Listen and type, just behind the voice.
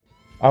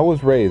I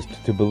was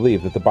raised to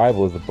believe that the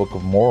Bible is a book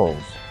of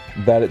morals,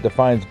 that it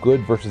defines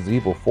good versus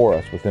evil for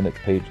us within its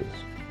pages.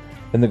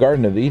 In the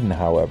Garden of Eden,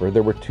 however,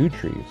 there were two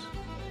trees.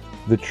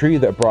 The tree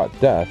that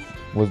brought death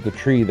was the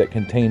tree that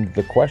contained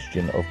the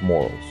question of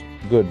morals,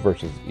 good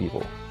versus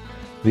evil.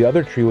 The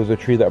other tree was a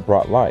tree that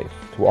brought life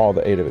to all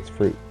that ate of its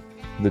fruit,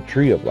 the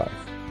tree of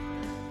life.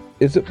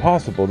 Is it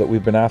possible that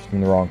we've been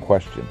asking the wrong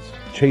questions,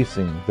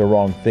 chasing the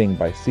wrong thing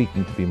by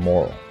seeking to be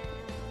moral?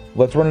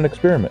 Let's run an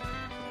experiment.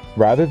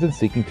 Rather than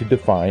seeking to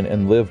define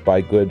and live by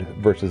good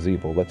versus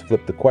evil, let's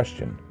flip the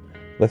question.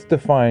 Let's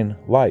define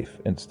life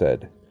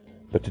instead.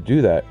 But to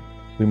do that,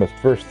 we must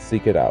first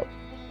seek it out.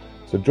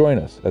 So join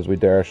us as we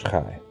derish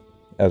chai,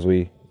 as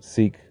we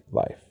seek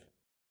life.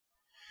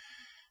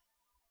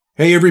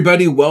 Hey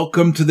everybody,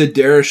 welcome to the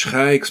Derish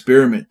Chai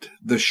Experiment,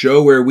 the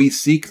show where we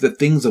seek the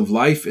things of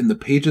life in the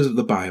pages of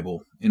the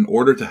Bible in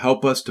order to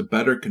help us to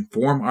better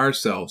conform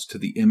ourselves to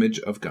the image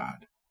of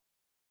God.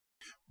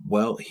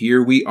 Well,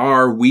 here we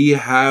are. We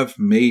have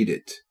made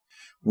it.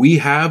 We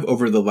have,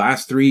 over the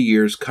last 3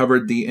 years,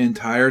 covered the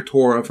entire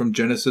Torah from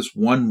Genesis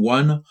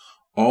 1:1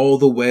 all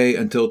the way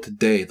until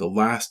today, the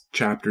last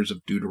chapters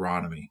of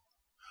Deuteronomy.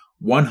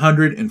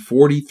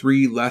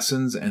 143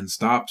 lessons and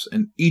stops,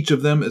 and each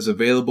of them is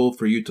available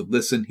for you to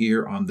listen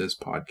here on this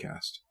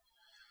podcast.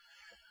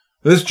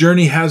 This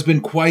journey has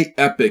been quite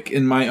epic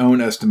in my own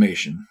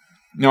estimation.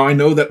 Now, I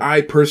know that I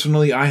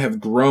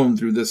have grown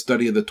through this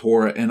study of the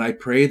Torah, and I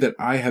pray that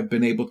I have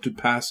been able to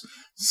pass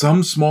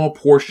some small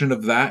portion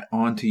of that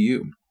on to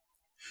you.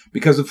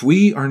 Because if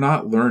you are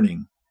not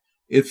learning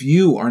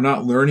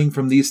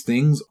from these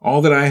things,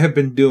 all that I have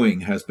been doing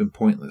has been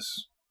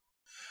pointless.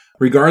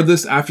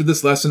 Regardless, after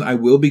this lesson, I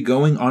will be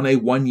going on a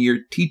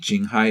 1-year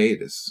teaching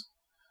hiatus.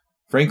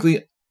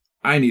 Frankly,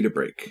 I need a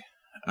break.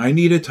 I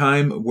need a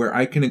time where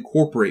I can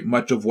incorporate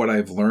much of what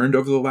I've learned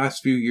over the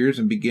last few years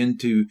and begin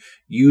to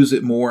use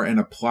it more and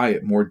apply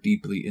it more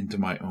deeply into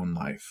my own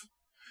life.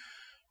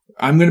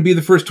 I'm going to be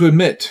the first to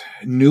admit,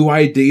 new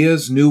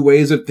ideas, new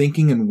ways of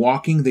thinking and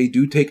walking, they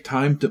do take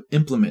time to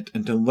implement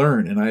and to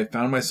learn, and I have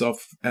found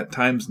myself at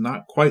times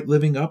not quite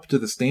living up to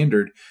the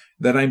standard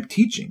that I'm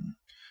teaching.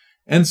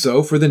 And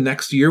so for the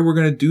next year, we're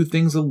going to do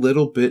things a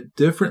little bit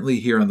differently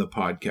here on the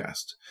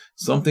podcast.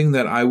 Something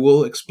that I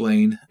will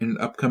explain in an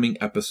upcoming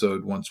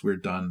episode once we're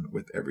done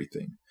with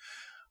everything.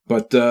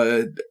 But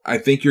I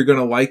think you're going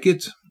to like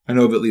it. I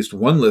know of at least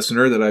one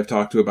listener that I've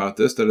talked to about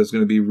this that is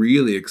going to be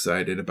really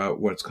excited about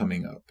what's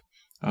coming up.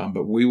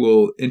 But we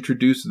will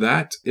introduce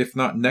that, if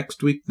not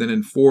next week, then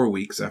in 4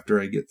 weeks after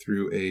I get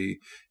through a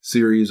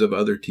series of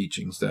other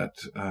teachings that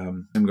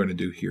I'm going to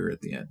do here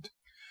at the end.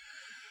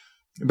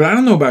 But I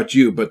don't know about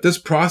you, but this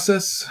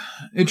process,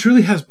 it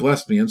truly has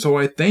blessed me. And so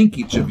I thank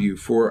each of you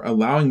for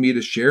allowing me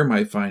to share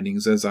my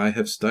findings as I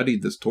have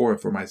studied this Torah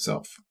for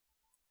myself.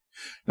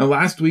 Now,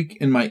 last week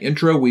in my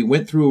intro, we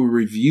went through a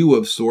review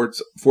of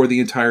sorts for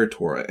the entire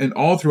Torah. And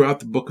all throughout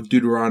the book of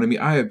Deuteronomy,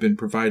 I have been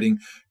providing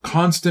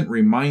constant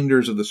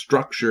reminders of the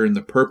structure and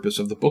the purpose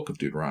of the book of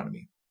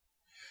Deuteronomy.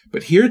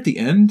 But here at the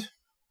end,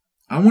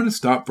 I want to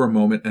stop for a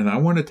moment and I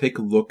want to take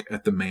a look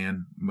at the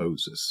man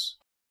Moses.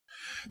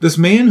 This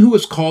man who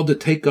was called to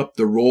take up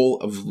the role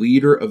of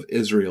leader of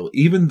Israel,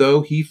 even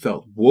though he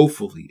felt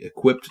woefully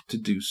equipped to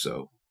do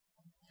so.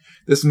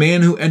 This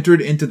man who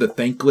entered into the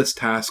thankless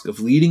task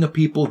of leading a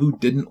people who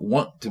didn't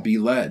want to be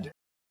led,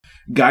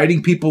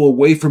 guiding people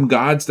away from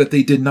gods that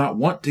they did not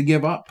want to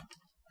give up,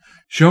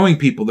 showing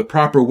people the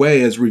proper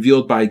way as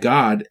revealed by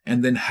God,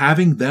 and then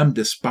having them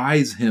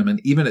despise him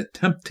and even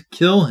attempt to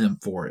kill him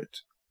for it.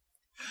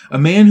 A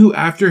man who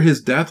after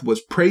his death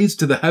was praised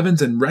to the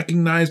heavens and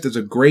recognized as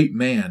a great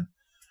man,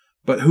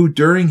 but who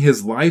during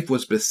his life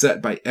was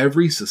beset by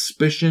every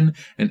suspicion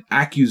and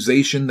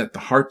accusation that the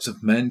hearts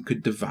of men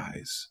could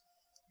devise.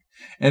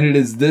 And it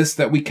is this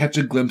that we catch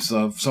a glimpse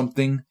of,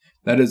 something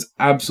that is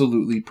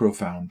absolutely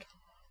profound.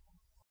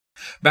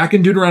 Back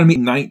in Deuteronomy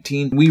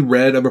 19, we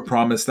read of a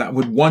promise that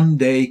would one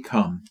day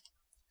come.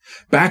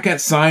 Back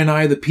at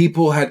Sinai, the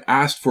people had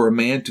asked for a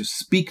man to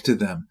speak to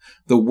them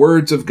the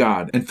words of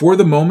God, and for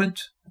the moment,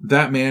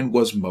 that man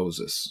was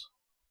Moses.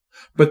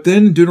 But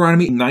then in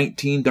Deuteronomy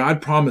 19,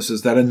 God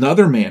promises that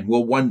another man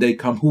will one day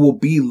come who will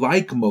be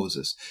like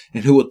Moses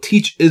and who will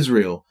teach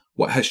Israel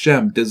what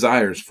Hashem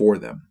desires for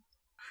them.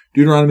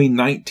 Deuteronomy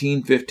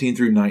 19:15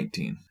 through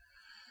 19.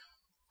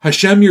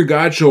 Hashem your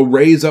God shall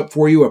raise up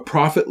for you a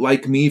prophet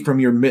like me from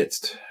your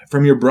midst,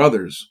 from your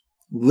brothers.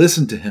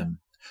 Listen to him,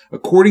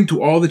 according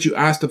to all that you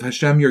asked of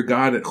Hashem your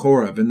God at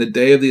Horeb in the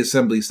day of the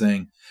assembly,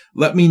 saying,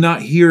 Let me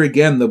not hear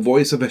again the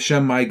voice of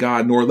Hashem my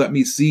God, nor let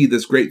me see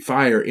this great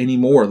fire any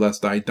more,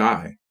 lest I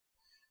die.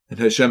 And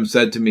Hashem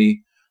said to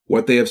me,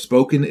 What they have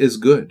spoken is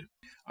good.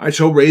 I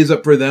shall raise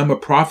up for them a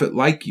prophet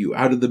like you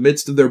out of the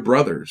midst of their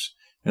brothers,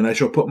 and I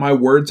shall put my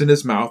words in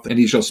his mouth, and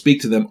he shall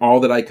speak to them all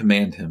that I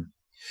command him.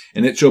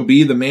 And it shall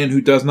be the man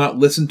who does not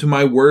listen to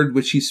my word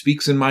which he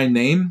speaks in my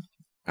name,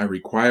 I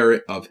require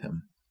it of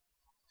him.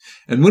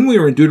 And when we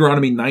were in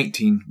Deuteronomy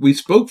 19, we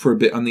spoke for a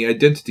bit on the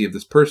identity of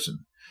this person,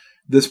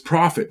 this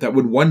prophet that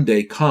would one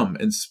day come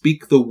and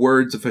speak the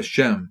words of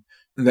Hashem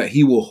that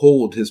he will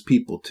hold his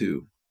people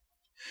to.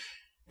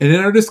 And in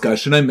our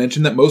discussion, I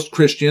mentioned that most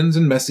Christians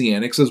and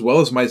Messianics, as well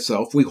as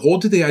myself, we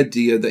hold to the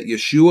idea that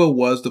Yeshua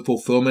was the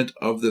fulfillment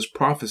of this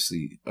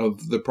prophecy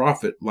of the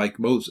prophet like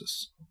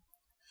Moses.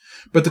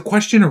 But the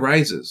question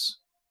arises,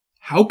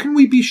 how can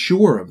we be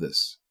sure of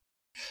this?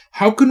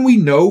 How can we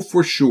know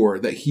for sure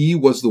that he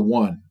was the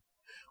one?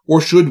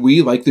 Or should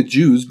we, like the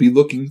Jews, be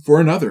looking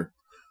for another?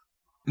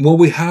 Well,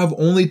 we have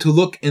only to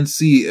look and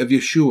see if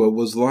Yeshua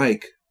was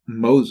like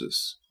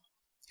Moses.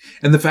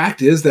 And the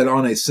fact is that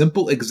on a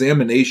simple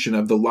examination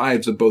of the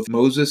lives of both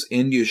Moses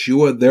and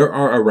Yeshua, there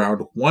are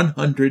around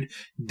 100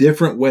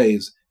 different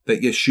ways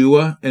that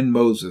Yeshua and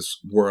Moses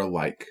were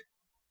alike.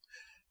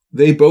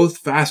 They both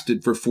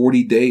fasted for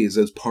 40 days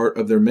as part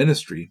of their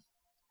ministry.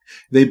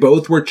 They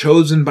both were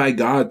chosen by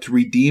God to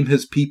redeem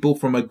his people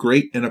from a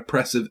great and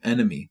oppressive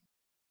enemy.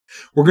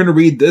 We're going to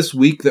read this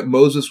week that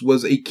Moses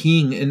was a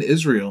king in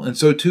Israel, and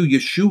so too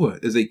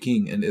Yeshua is a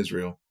king in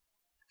Israel.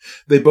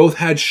 They both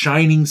had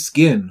shining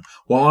skin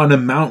while on a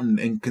mountain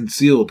and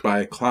concealed by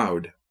a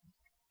cloud.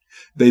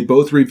 They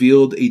both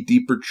revealed a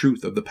deeper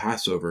truth of the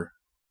Passover.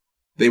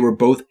 They were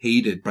both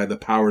hated by the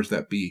powers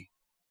that be.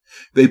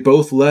 They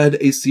both led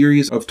a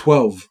series of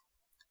 12.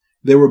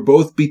 They were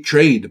both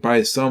betrayed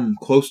by some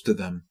close to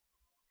them.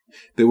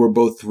 They were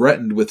both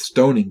threatened with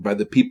stoning by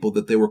the people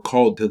that they were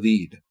called to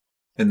lead,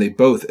 and they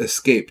both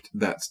escaped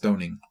that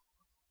stoning.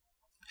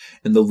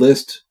 And the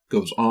list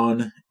goes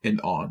on and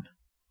on.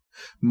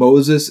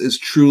 Moses is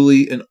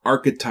truly an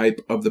archetype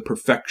of the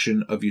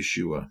perfection of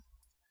Yeshua.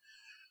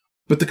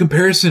 But the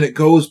comparison, it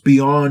goes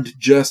beyond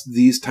just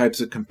these types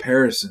of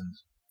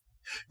comparisons.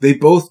 They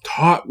both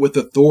taught with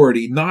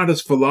authority, not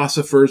as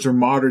philosophers or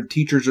modern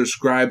teachers or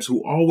scribes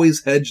who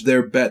always hedge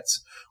their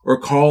bets or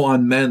call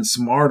on men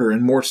smarter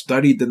and more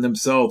studied than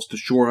themselves to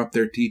shore up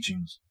their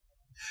teachings.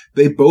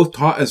 They both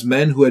taught as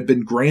men who had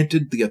been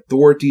granted the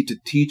authority to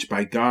teach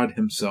by God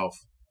himself.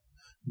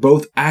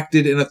 Both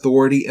acted in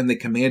authority, and they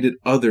commanded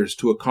others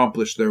to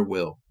accomplish their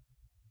will.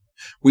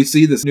 We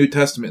see this New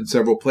Testament in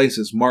several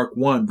places. Mark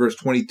 1, verse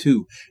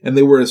 22, and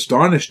they were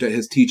astonished at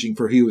his teaching,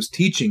 for he was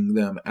teaching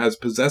them as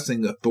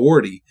possessing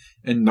authority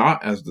and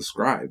not as the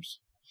scribes.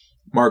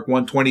 Mark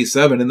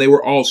 1:27, and they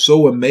were all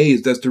so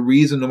amazed as to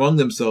reason among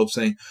themselves,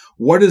 saying,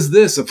 "What is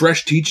this, a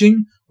fresh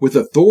teaching? With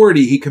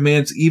authority he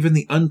commands even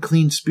the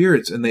unclean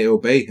spirits, and they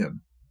obey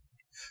him."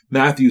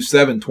 Matthew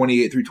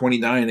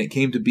 7:28-29, it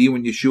came to be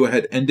when Yeshua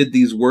had ended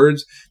these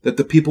words that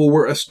the people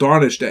were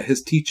astonished at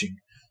his teaching,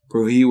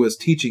 for he was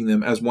teaching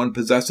them as one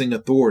possessing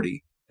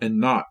authority, and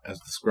not as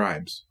the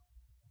scribes.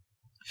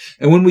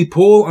 And when we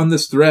pull on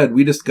this thread,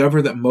 we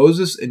discover that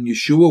Moses and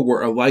Yeshua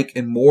were alike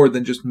in more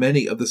than just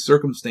many of the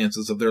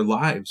circumstances of their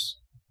lives.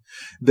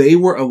 They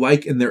were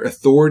alike in their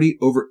authority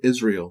over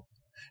Israel.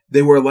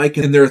 They were alike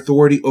in their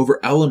authority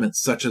over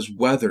elements such as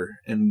weather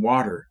and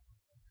water.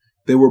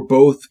 They were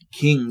both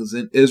kings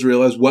in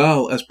Israel as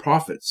well as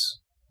prophets.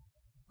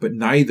 But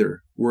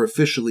neither were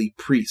officially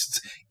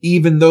priests,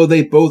 even though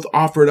they both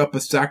offered up a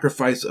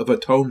sacrifice of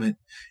atonement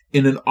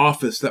in an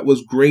office that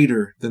was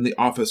greater than the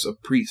office of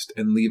priest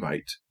and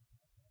Levite.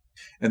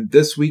 And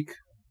this week,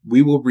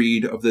 we will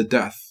read of the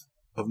death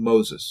of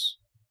Moses.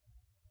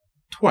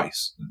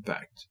 Twice, in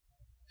fact.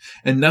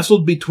 And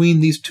nestled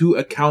between these two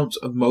accounts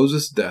of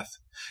Moses' death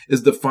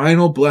is the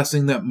final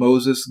blessing that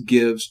Moses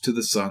gives to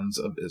the sons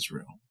of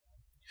Israel.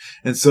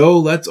 And so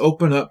let's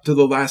open up to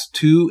the last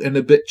 2 and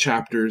a bit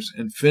chapters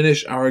and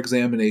finish our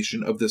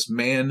examination of this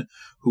man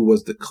who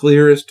was the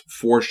clearest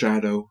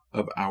foreshadow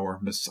of our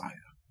Messiah.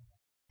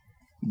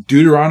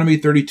 Deuteronomy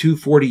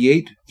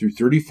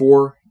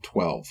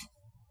 32:48-34:12.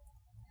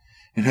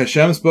 And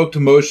Hashem spoke to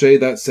Moshe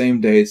that same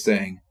day,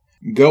 saying,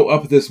 "Go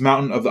up this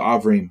mountain of the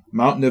Avrim,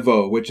 Mount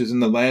Nebo, which is in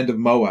the land of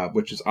Moab,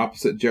 which is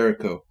opposite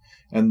Jericho,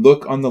 and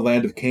look on the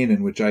land of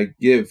Canaan, which I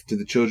give to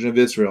the children of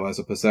Israel as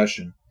a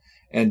possession.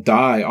 And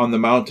die on the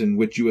mountain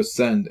which you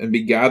ascend, and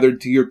be gathered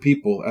to your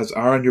people, as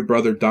Aaron your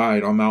brother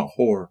died on Mount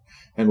Hor,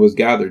 and was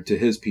gathered to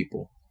his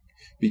people.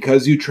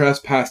 Because you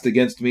trespassed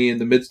against me in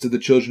the midst of the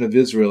children of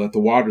Israel at the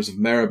waters of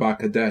Meribah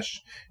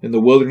Kadesh, in the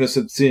wilderness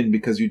of Sin,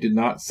 because you did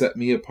not set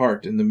me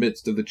apart in the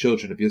midst of the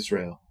children of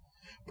Israel.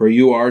 For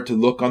you are to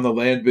look on the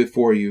land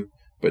before you,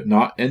 but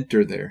not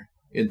enter there,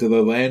 into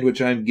the land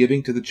which I am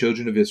giving to the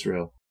children of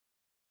Israel.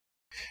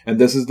 And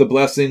this is the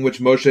blessing which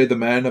Moshe the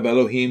man of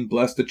Elohim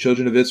blessed the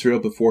children of Israel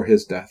before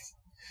his death.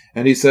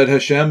 And he said,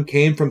 Hashem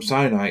came from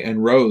Sinai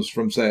and rose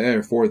from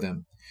Seir for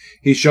them.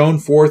 He shone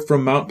forth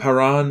from Mount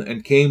Paran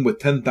and came with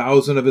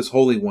 10,000 of his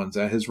holy ones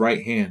at his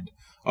right hand,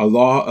 a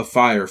law of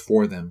fire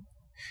for them.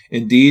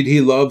 Indeed, he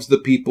loves the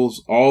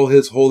peoples, all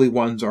his holy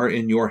ones are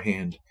in your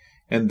hand,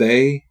 and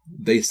they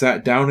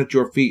sat down at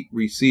your feet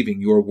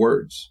receiving your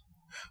words.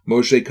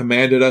 Moshe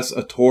commanded us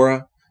a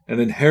Torah, an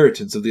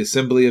inheritance of the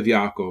assembly of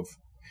Yaakov.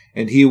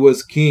 And he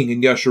was king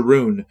in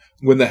Yeshurun,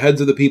 when the heads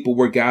of the people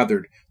were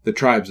gathered, the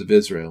tribes of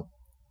Israel.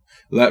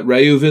 Let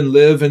Reuven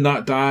live and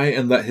not die,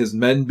 and let his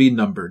men be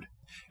numbered.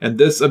 And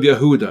this of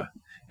Yehuda.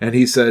 And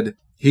he said,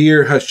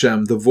 Hear,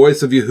 Hashem, the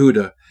voice of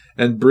Yehuda,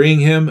 and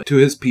bring him to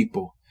his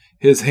people.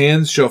 His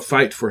hands shall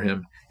fight for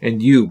him,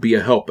 and you be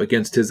a help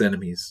against his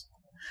enemies.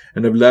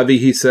 And of Levi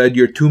he said,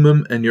 Your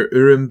Tumim and your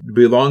Urim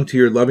belong to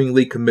your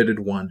lovingly committed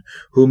one,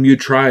 whom you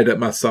tried at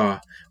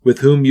Massah, with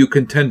whom you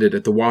contended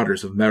at the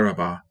waters of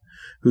Meribah,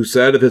 who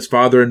said of his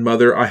father and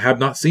mother, I have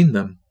not seen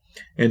them.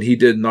 And he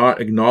did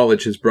not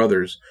acknowledge his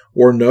brothers,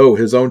 or know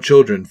his own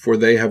children, for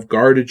they have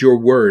guarded your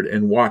word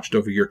and watched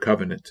over your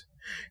covenant.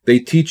 They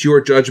teach your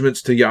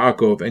judgments to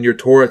Yaakov and your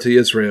Torah to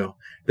Israel.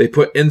 They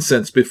put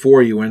incense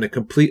before you and a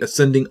complete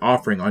ascending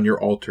offering on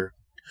your altar.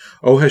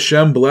 O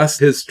Hashem, bless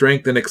his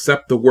strength and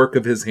accept the work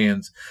of his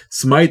hands.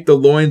 Smite the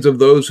loins of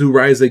those who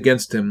rise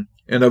against him,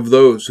 and of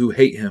those who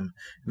hate him,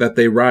 that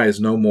they rise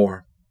no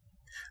more.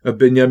 Of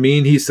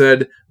Benjamin he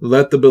said,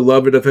 Let the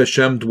beloved of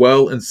Hashem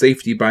dwell in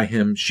safety by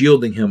him,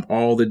 shielding him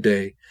all the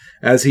day,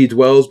 as he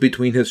dwells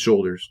between his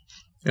shoulders.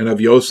 And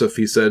of Yosef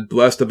he said,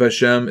 Blessed of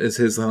Hashem is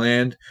his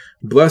land,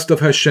 blessed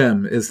of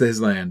Hashem is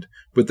his land,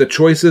 with the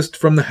choicest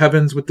from the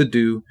heavens with the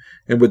dew,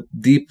 and with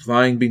deep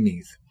lying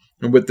beneath,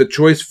 and with the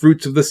choice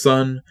fruits of the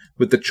sun,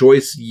 with the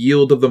choice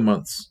yield of the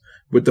months,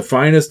 with the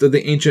finest of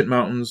the ancient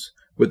mountains,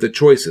 with the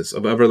choicest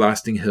of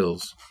everlasting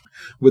hills,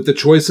 with the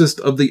choicest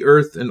of the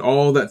earth and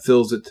all that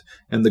fills it,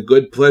 and the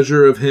good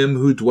pleasure of him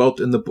who dwelt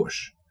in the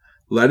bush.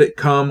 Let it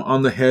come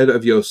on the head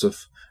of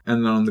Yosef,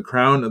 and on the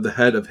crown of the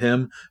head of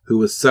him who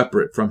was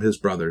separate from his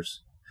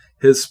brothers.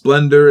 His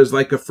splendor is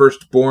like a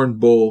firstborn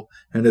bull,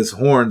 and his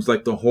horns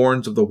like the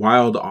horns of the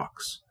wild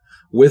ox.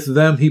 With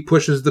them he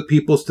pushes the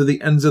peoples to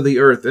the ends of the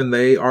earth, and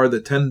they are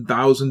the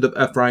 10,000 of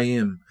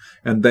Ephraim,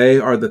 and they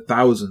are the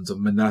thousands of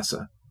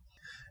Manasseh.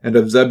 And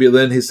of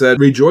Zebulun he said,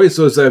 Rejoice,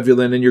 O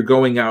Zebulun, in your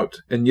going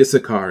out, and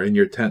Issachar in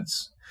your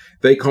tents.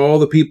 They call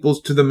the peoples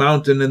to the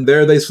mountain, and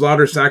there they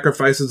slaughter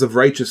sacrifices of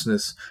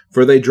righteousness,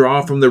 for they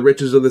draw from the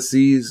riches of the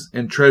seas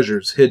and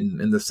treasures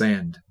hidden in the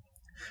sand.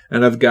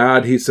 And of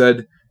Gad he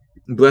said,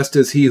 Blessed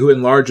is he who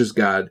enlarges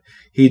Gad.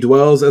 He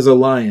dwells as a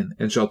lion,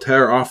 and shall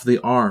tear off the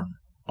arm,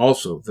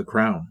 also the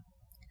crown.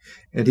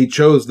 And he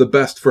chose the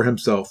best for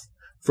himself,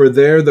 for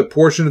there the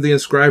portion of the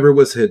inscriber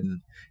was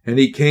hidden, and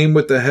he came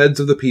with the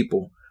heads of the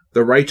people.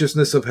 The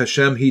righteousness of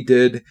Hashem he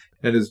did,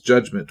 and his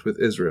judgment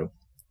with Israel.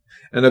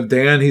 And of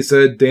Dan he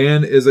said,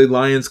 Dan is a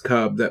lion's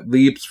cub that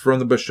leaps from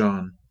the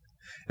Bashan.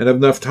 And of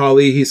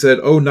Naphtali he said,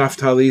 O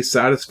Naphtali,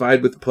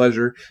 satisfied with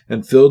pleasure,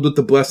 and filled with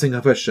the blessing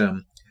of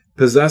Hashem,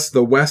 possess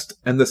the west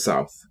and the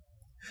south.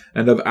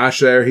 And of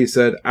Asher he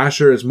said,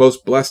 Asher is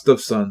most blessed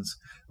of sons.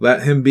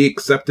 Let him be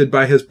accepted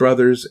by his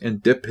brothers,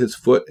 and dip his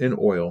foot in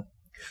oil.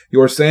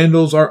 Your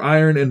sandals are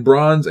iron and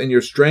bronze, and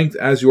your strength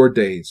as your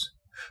days.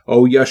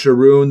 O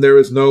Yeshurun, there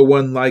is no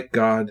one like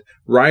God,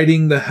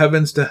 riding the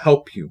heavens to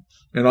help you,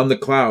 and on the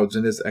clouds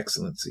in his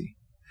excellency.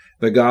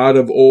 The God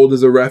of old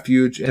is a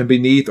refuge, and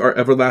beneath are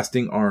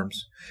everlasting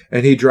arms.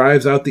 And he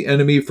drives out the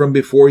enemy from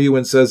before you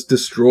and says,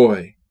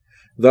 Destroy.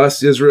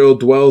 Thus Israel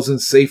dwells in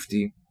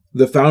safety,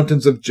 the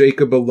fountains of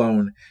Jacob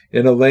alone,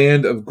 in a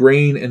land of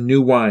grain and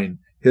new wine.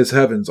 His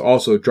heavens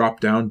also drop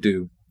down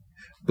dew.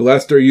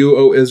 Blessed are you,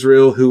 O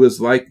Israel, who is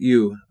like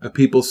you, a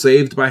people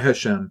saved by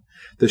Hashem,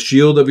 the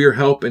shield of your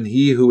help, and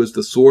he who is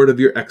the sword of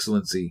your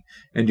excellency,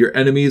 and your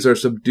enemies are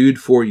subdued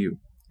for you,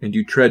 and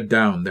you tread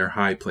down their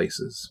high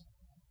places.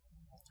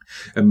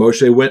 And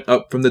Moshe went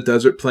up from the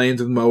desert plains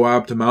of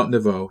Moab to Mount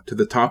Nebo, to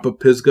the top of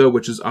Pisgah,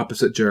 which is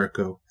opposite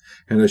Jericho.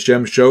 And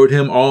Hashem showed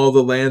him all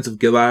the lands of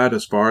Gilead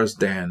as far as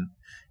Dan,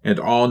 and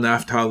all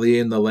Naphtali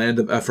and the land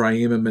of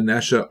Ephraim and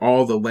Manasseh,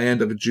 all the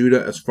land of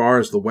Judah as far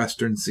as the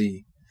western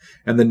sea,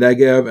 and the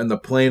Negev and the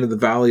plain of the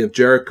valley of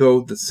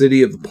Jericho, the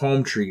city of the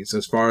palm trees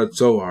as far as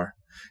Zoar.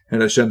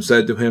 And Hashem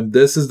said to him,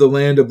 This is the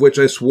land of which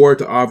I swore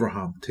to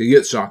Abraham, to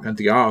Yitzchak, and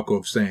to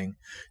Yaakov, saying,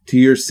 To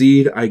your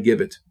seed I give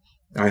it.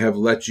 I have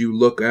let you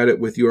look at it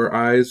with your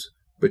eyes,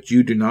 but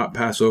you do not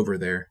pass over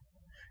there.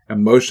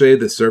 And Moshe,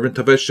 the servant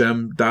of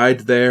Hashem,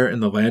 died there in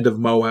the land of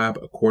Moab,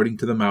 according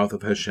to the mouth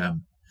of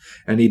Hashem.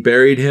 And he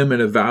buried him in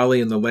a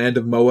valley in the land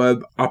of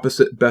Moab,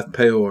 opposite Beth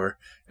Peor,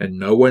 and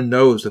no one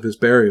knows of his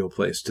burial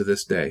place to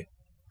this day.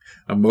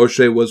 And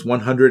Moshe was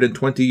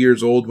 120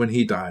 years old when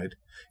he died.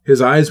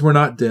 His eyes were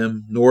not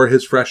dim, nor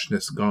his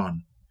freshness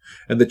gone.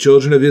 And the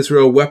children of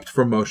Israel wept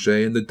for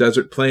Moshe in the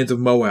desert plains of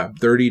Moab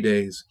 30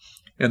 days.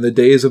 And the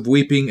days of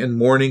weeping and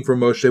mourning for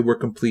Moshe were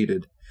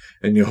completed.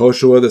 And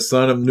Yehoshua the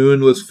son of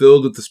Nun was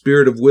filled with the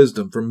spirit of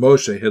wisdom, for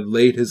Moshe had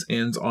laid his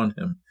hands on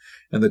him.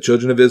 And the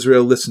children of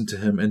Israel listened to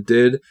him, and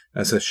did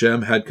as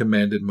Hashem had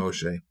commanded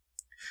Moshe.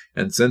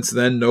 And since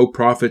then no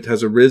prophet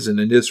has arisen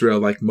in Israel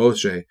like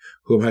Moshe,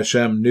 whom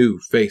Hashem knew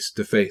face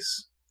to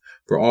face.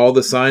 For all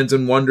the signs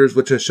and wonders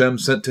which Hashem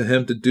sent to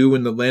him to do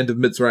in the land of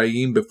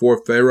Mitzrayim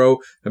before Pharaoh,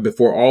 and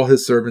before all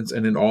his servants,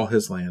 and in all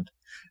his land,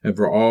 and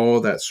for all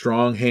that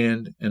strong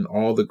hand, and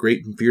all the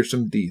great and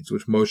fearsome deeds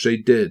which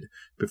Moshe did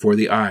before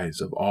the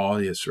eyes of all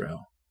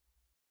Israel.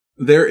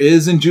 There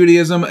is in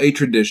Judaism a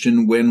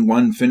tradition when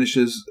one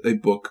finishes a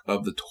book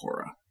of the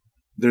Torah.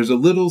 There's a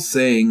little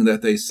saying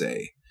that they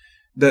say,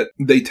 that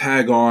they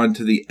tag on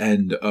to the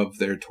end of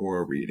their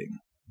Torah reading.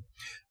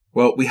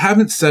 Well, we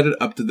haven't said it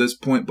up to this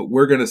point, but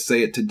we're going to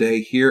say it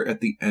today here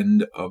at the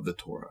end of the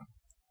Torah.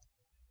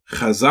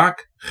 Chazak,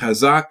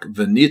 chazak,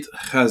 v'nit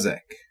chazek.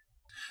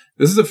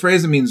 This is a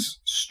phrase that means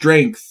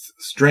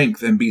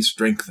strength, and be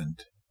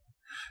strengthened.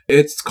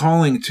 It's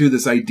calling to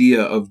this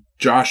idea of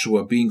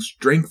Joshua being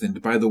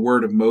strengthened by the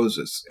word of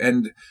Moses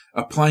and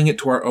applying it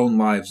to our own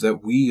lives,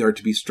 that we are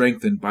to be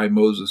strengthened by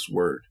Moses'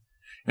 word.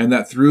 And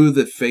that through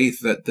the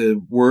faith that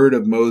the word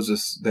of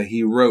Moses that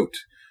he wrote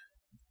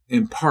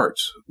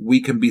imparts,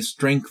 we can be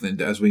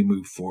strengthened as we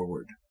move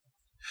forward.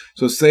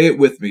 So say it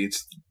with me.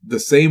 It's the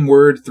same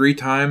word 3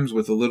 times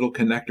with a little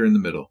connector in the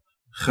middle.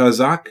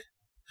 Chazak,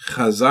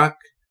 chazak,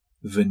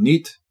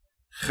 v'nit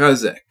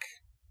chazek.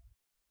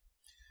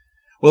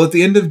 Well, at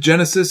the end of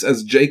Genesis,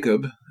 as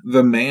Jacob,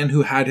 the man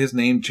who had his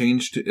name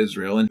changed to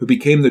Israel and who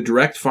became the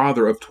direct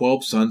father of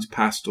 12 sons,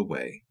 passed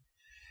away.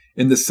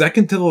 In the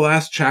second to the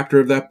last chapter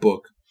of that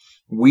book,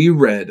 we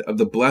read of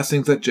the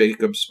blessings that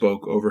Jacob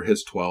spoke over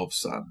his 12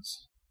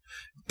 sons.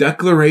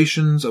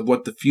 Declarations of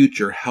what the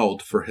future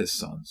held for his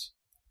sons.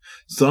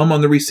 Some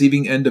on the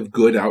receiving end of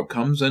good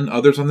outcomes and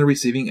others on the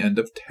receiving end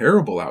of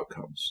terrible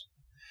outcomes.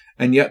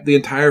 And yet the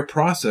entire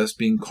process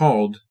being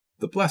called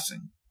the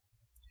blessing.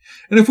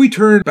 And if we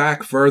turn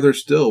back further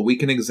still, we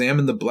can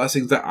examine the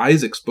blessings that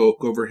Isaac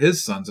spoke over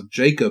his sons of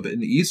Jacob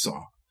and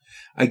Esau.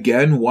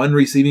 Again, one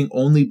receiving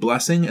only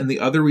blessing and the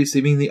other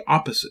receiving the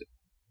opposite,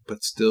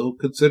 but still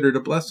considered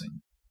a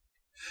blessing.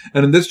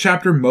 And in this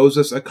chapter,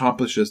 Moses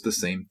accomplishes the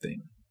same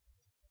thing.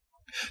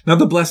 Now,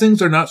 the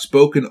blessings are not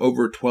spoken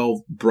over 12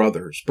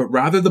 brothers, but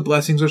rather the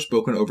blessings are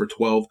spoken over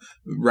 12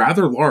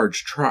 rather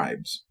large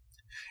tribes.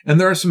 And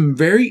there are some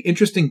very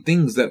interesting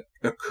things that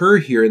occur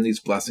here in these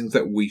blessings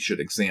that we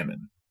should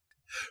examine.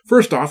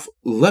 First off,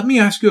 let me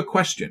ask you a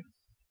question.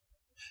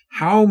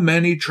 How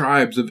many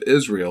tribes of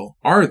Israel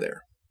are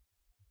there?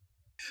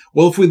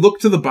 Well, if we look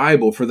to the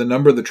Bible for the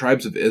number of the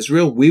tribes of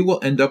Israel, we will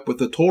end up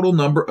with a total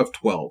number of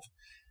 12.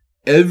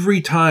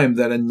 Every time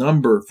that a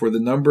number for the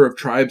number of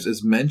tribes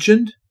is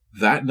mentioned,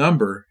 that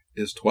number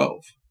is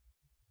 12.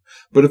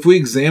 But if we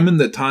examine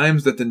the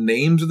times that the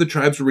names of the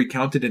tribes were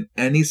recounted in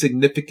any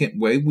significant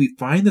way, we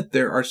find that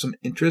there are some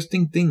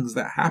interesting things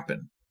that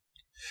happen.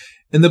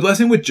 In the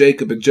blessing with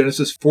Jacob in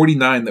Genesis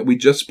 49 that we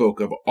just spoke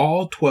of,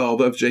 all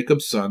 12 of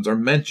Jacob's sons are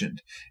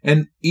mentioned,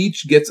 and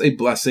each gets a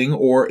blessing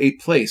or a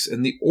place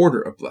in the order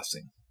of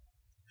blessing.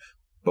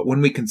 But when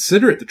we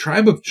consider it, the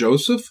tribe of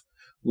Joseph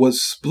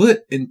was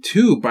split in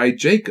 2 by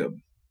Jacob,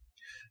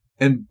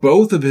 and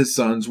both of his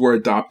sons were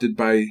adopted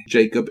by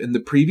Jacob in the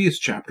previous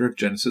chapter of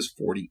Genesis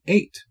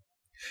 48.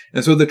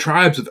 And so the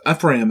tribes of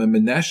Ephraim and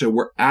Manasseh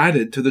were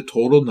added to the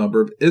total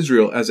number of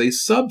Israel as a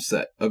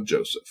subset of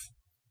Joseph.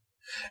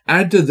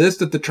 Add to this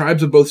that the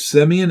tribes of both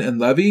Simeon and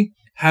Levi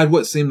had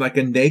what seemed like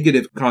a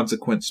negative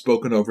consequence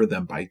spoken over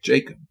them by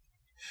Jacob.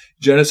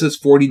 Genesis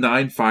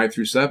 49,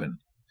 5-7.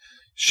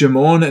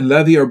 Shimon and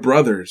Levi are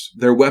brothers.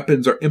 Their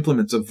weapons are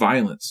implements of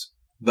violence.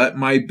 Let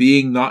my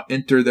being not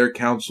enter their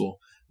council.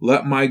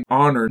 Let my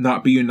honor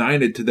not be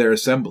united to their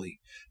assembly.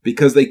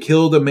 Because they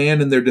killed a man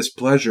in their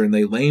displeasure, and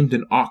they lamed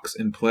an ox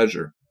in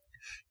pleasure.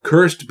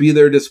 Cursed be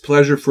their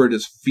displeasure, for it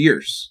is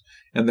fierce,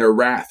 and their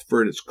wrath,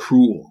 for it is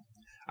cruel.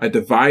 I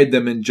divide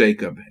them in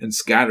Jacob and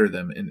scatter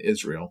them in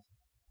Israel.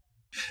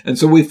 And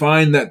so we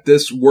find that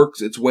this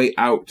works its way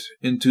out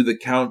into the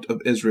count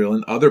of Israel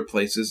in other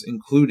places,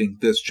 including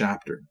this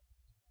chapter.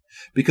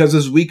 Because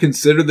as we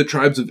consider the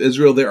tribes of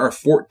Israel, there are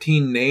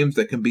 14 names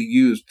that can be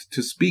used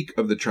to speak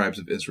of the tribes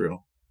of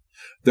Israel.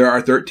 There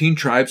are 13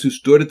 tribes who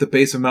stood at the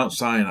base of Mount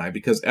Sinai,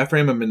 because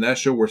Ephraim and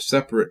Manasseh were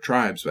separate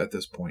tribes at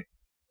this point.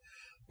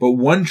 But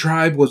one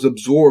tribe was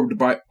absorbed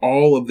by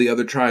all of the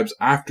other tribes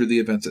after the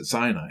events at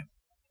Sinai.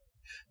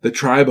 The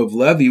tribe of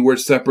Levi were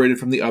separated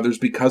from the others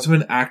because of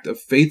an act of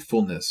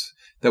faithfulness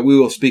that we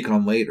will speak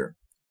on later.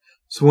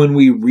 So when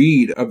we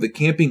read of the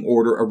camping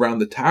order around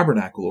the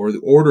tabernacle or the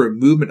order of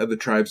movement of the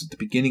tribes at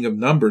the beginning of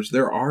Numbers,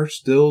 there are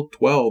still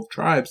 12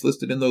 tribes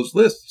listed in those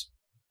lists.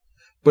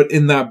 But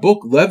in that book,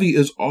 Levi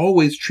is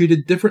always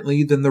treated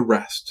differently than the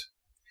rest.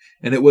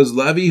 And it was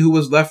Levi who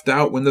was left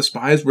out when the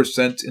spies were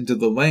sent into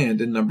the land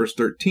in Numbers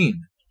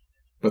 13.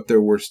 But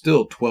there were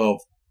still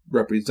 12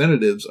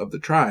 representatives of the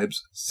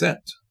tribes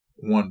sent.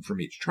 One from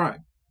each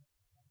tribe.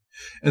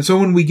 And so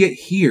when we get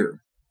here,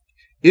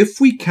 if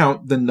we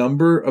count the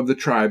number of the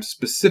tribes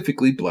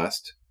specifically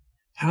blessed,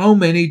 how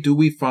many do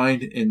we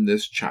find in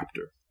this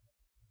chapter?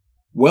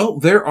 Well,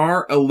 there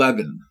are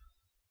 11.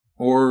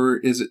 Or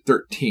is it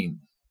 13?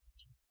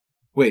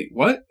 Wait,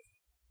 what?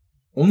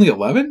 Only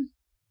 11?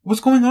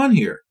 What's going on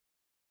here?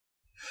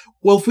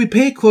 Well, if we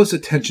pay close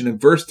attention in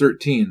verse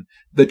 13,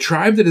 the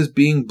tribe that is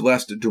being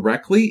blessed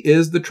directly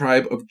is the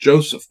tribe of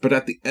Joseph. But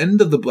at the end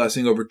of the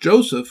blessing over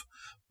Joseph,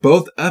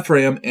 both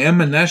Ephraim and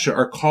Manasseh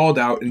are called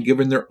out and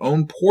given their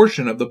own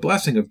portion of the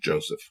blessing of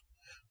Joseph,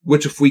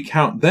 which if we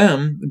count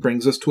them,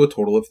 brings us to a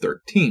total of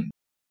 13.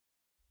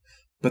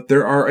 But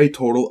there are a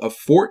total of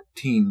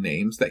 14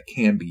 names that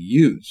can be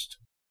used.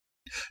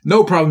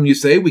 No problem, you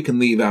say, we can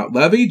leave out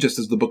Levi, just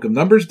as the book of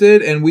Numbers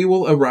did, and we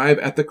will arrive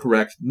at the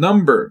correct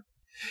number.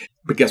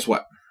 But guess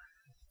what?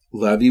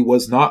 Levi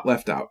was not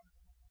left out.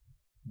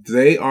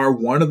 They are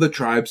one of the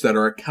tribes that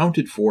are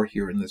accounted for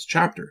here in this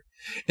chapter.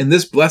 In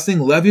this blessing,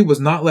 Levi was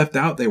not left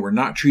out. They were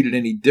not treated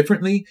any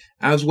differently,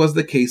 as was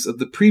the case of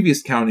the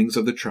previous countings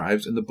of the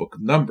tribes in the book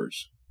of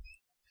Numbers.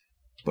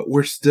 But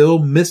we're still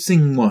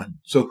missing one.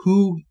 So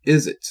who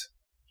is it?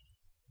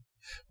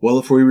 Well,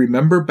 if we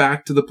remember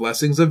back to the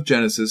blessings of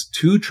Genesis,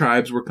 2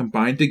 tribes were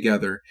combined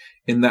together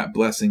in that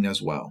blessing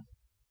as well: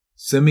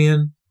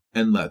 Simeon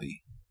and Levi.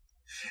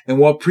 And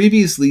while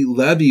previously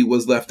Levi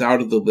was left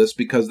out of the list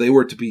because they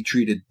were to be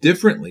treated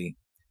differently,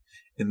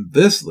 in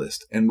this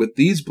list and with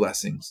these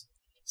blessings,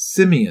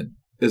 Simeon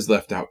is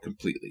left out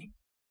completely.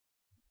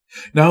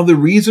 Now, the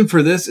reason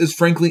for this is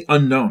frankly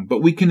unknown,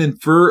 but we can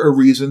infer a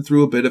reason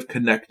through a bit of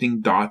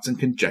connecting dots and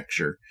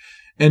conjecture.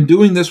 And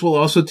doing this will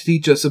also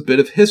teach us a bit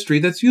of history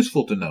that's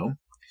useful to know,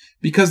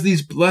 because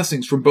these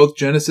blessings from both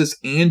Genesis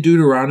and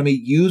Deuteronomy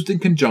used in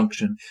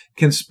conjunction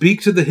can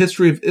speak to the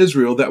history of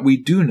Israel that we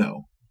do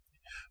know.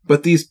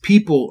 But these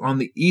people on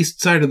the east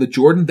side of the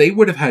Jordan, they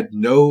would have had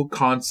no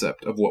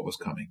concept of what was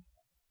coming.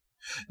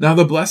 Now,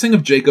 the blessing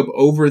of Jacob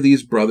over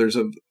these brothers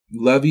of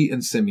Levi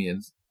and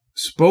Simeon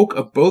spoke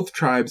of both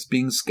tribes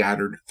being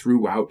scattered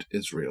throughout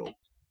Israel.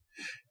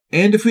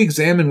 And if we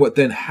examine what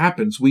then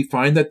happens, we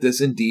find that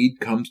this indeed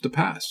comes to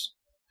pass.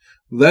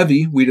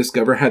 Levi, we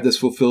discover, had this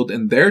fulfilled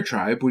in their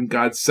tribe when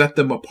God set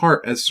them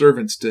apart as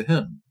servants to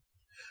him,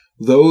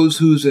 those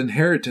whose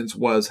inheritance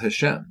was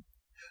Hashem,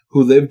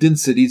 who lived in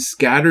cities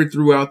scattered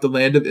throughout the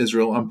land of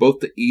Israel on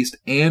both the east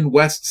and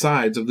west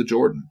sides of the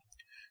Jordan,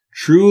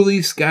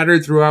 truly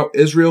scattered throughout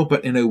Israel,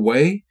 but in a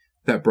way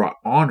that brought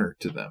honor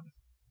to them.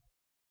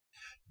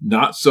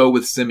 Not so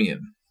with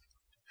Simeon.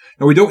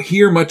 Now, we don't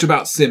hear much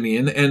about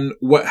Simeon and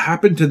what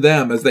happened to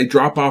them as they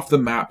drop off the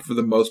map for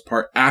the most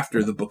part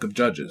after the book of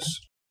Judges.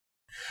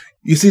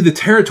 You see, the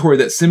territory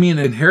that Simeon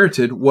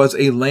inherited was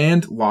a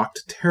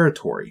landlocked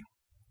territory.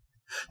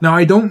 Now,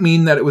 I don't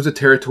mean that it was a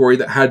territory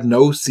that had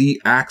no sea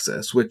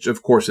access, which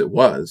of course it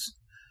was,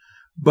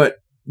 but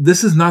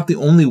this is not the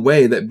only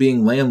way that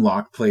being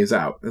landlocked plays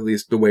out, at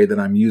least the way that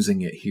I'm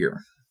using it here.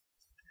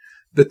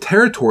 The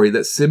territory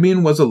that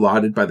Simeon was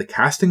allotted by the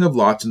casting of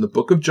lots in the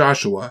book of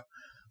Joshua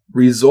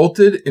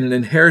resulted in an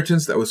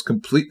inheritance that was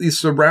completely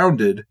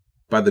surrounded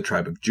by the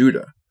tribe of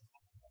Judah.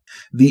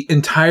 The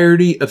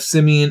entirety of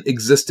Simeon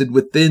existed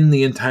within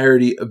the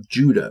entirety of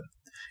Judah,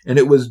 and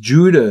it was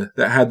Judah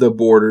that had the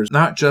borders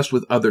not just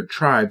with other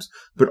tribes,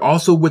 but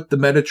also with the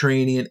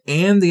Mediterranean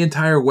and the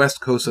entire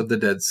west coast of the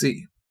Dead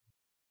Sea.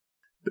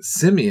 But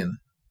Simeon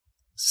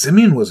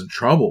was in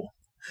trouble.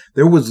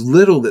 There was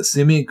little that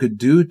Simeon could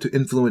do to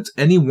influence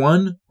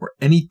anyone or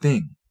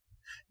anything.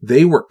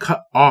 They were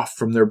cut off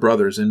from their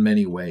brothers in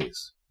many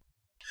ways.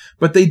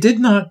 But they did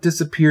not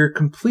disappear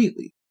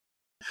completely.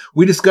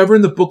 We discover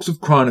in the books of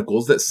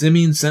Chronicles that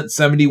Simeon sent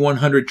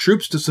 7,100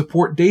 troops to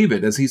support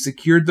David as he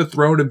secured the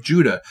throne of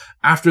Judah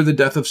after the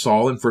death of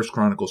Saul in 1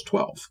 Chronicles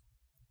 12.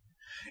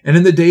 And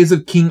in the days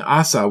of King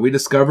Asa, we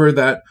discover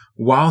that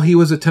while he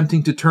was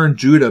attempting to turn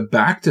Judah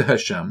back to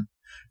Hashem,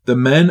 the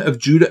men of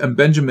Judah and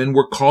Benjamin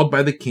were called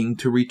by the king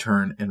to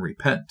return and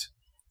repent.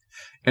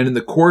 And in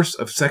the course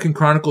of 2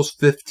 Chronicles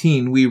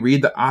 15, we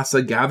read that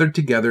Asa gathered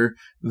together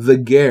the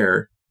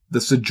Ger,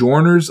 the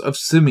sojourners of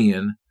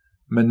Simeon,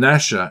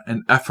 Manasseh,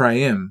 and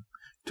Ephraim,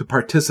 to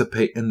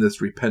participate in this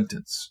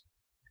repentance.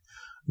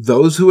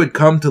 Those who had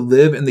come to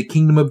live in the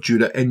kingdom of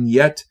Judah, and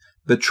yet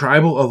the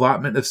tribal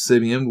allotment of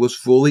Simeon was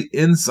fully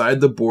inside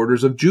the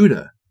borders of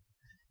Judah.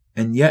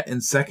 And yet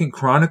in 2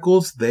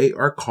 Chronicles, they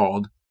are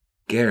called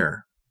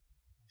Ger.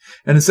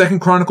 And in 2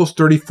 Chronicles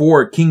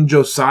 34, King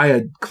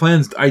Josiah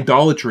cleansed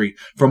idolatry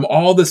from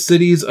all the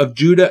cities of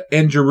Judah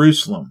and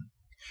Jerusalem.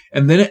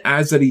 And then it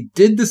adds that he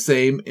did the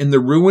same in the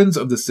ruins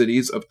of the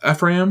cities of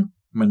Ephraim,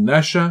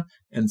 Manasseh,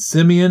 and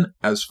Simeon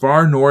as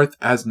far north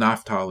as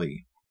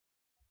Naphtali.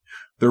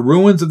 The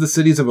ruins of the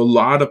cities of a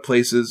lot of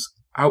places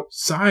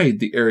outside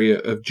the area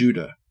of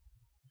Judah.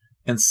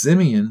 And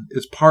Simeon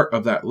is part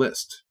of that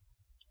list.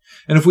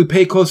 And if we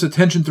pay close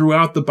attention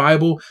throughout the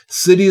Bible,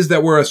 cities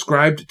that were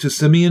ascribed to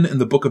Simeon in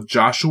the book of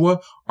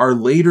Joshua are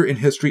later in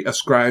history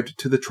ascribed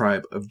to the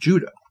tribe of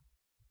Judah.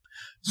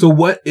 So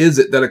what is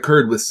it that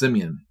occurred with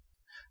Simeon?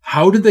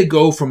 How did they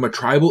go from a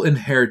tribal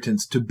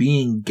inheritance to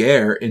being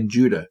Ger in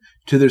Judah,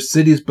 to their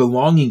cities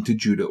belonging to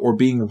Judah or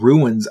being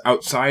ruins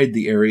outside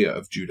the area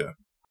of Judah?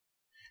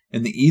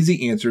 And the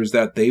easy answer is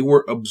that they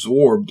were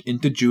absorbed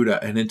into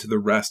Judah and into the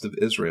rest of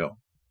Israel.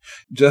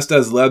 Just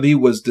as Levi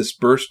was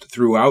dispersed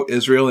throughout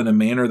Israel in a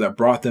manner that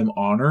brought them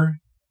honor,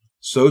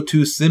 so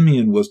too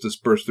Simeon was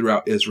dispersed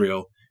throughout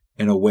Israel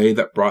in a way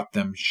that brought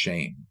them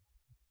shame.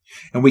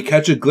 And we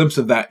catch a glimpse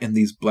of that in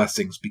these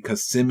blessings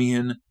because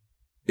Simeon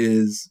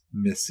is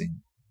missing.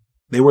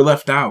 They were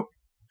left out.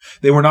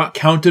 They were not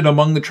counted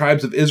among the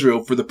tribes of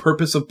Israel for the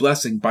purpose of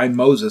blessing by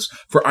Moses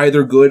for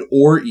either good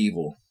or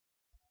evil.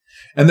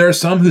 And there are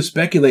some who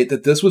speculate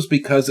that this was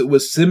because it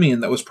was Simeon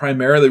that was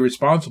primarily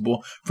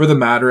responsible for the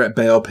matter at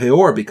Baal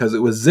Peor, because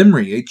it was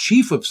Zimri, a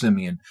chief of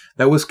Simeon,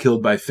 that was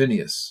killed by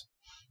Phinehas.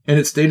 And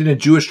it's stated in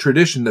Jewish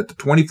tradition that the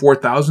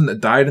 24,000 that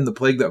died in the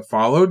plague that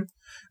followed,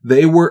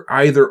 They were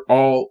either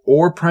all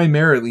or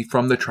primarily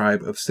from the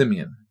tribe of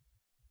Simeon.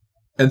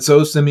 And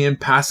so Simeon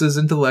passes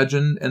into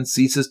legend and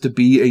ceases to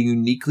be a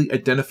uniquely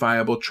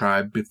identifiable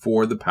tribe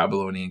before the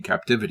Babylonian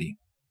captivity.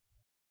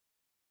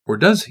 Or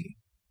does he?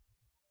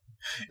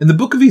 In the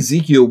book of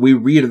Ezekiel, we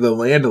read of the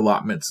land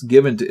allotments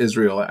given to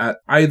Israel at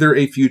either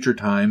a future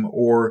time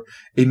or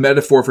a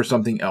metaphor for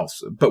something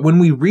else. But when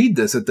we read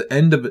this at the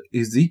end of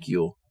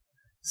Ezekiel,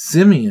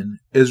 Simeon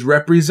is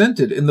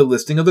represented in the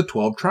listing of the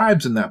 12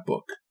 tribes in that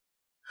book.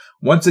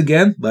 Once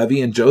again,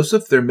 Levi and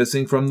Joseph, they're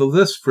missing from the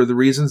list for the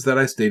reasons that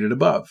I stated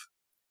above.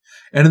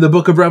 And in the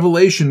book of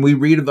Revelation, we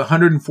read of the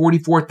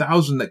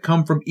 144,000 that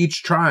come from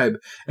each tribe.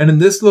 And in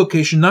this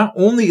location, not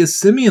only is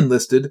Simeon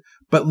listed,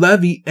 but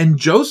Levi and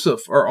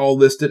Joseph are all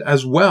listed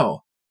as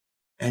well.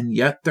 And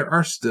yet there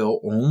are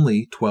still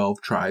only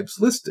 12 tribes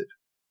listed.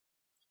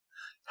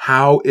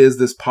 How is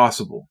this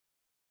possible?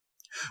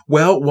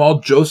 Well, while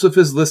Joseph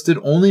is listed,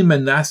 only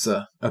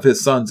Manasseh of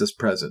his sons is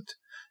present.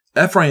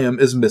 Ephraim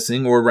is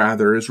missing, or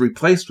rather is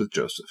replaced with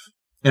Joseph.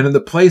 And in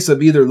the place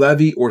of either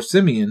Levi or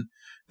Simeon,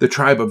 the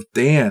tribe of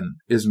Dan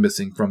is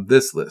missing from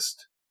this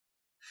list.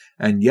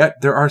 And yet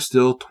there are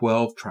still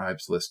 12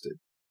 tribes listed.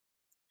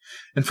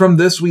 And from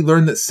this we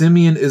learn that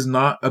Simeon is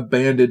not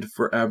abandoned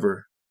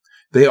forever.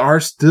 They are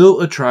still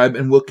a tribe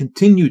and will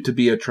continue to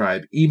be a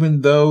tribe,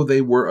 even though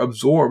they were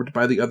absorbed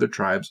by the other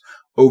tribes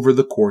over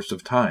the course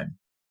of time.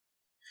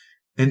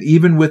 And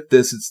even with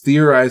this, it's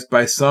theorized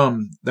by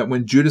some that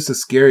when Judas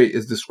Iscariot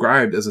is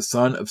described as a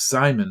son of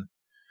Simon,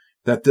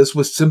 that this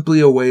was simply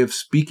a way of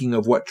speaking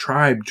of what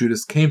tribe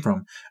Judas came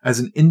from as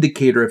an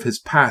indicator of his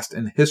past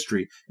and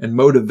history and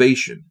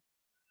motivation.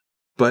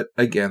 But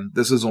again,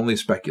 this is only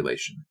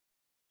speculation.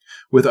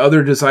 With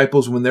other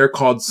disciples, when they're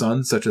called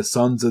sons, such as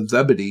sons of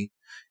Zebedee,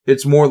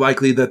 it's more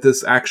likely that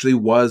this actually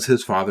was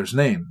his father's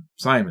name,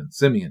 Simon,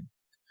 Simeon.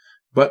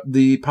 But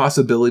the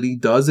possibility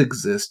does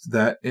exist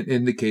that it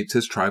indicates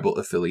his tribal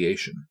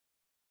affiliation.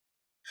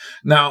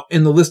 Now,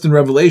 in the list in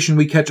Revelation,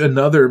 we catch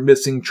another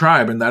missing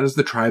tribe, and that is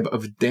the tribe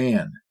of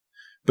Dan.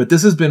 But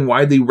this has been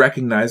widely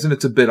recognized, and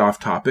it's a bit off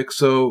topic,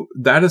 so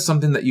that is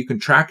something that you can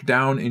track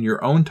down in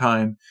your own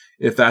time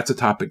if that's a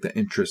topic that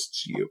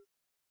interests you.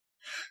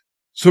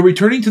 So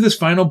returning to this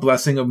final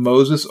blessing of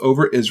Moses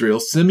over Israel,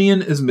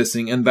 Simeon is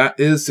missing, and that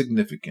is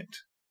significant.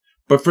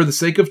 But for the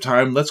sake of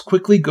time, let's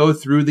quickly go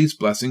through these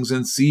blessings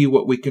and see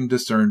what we can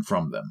discern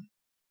from them.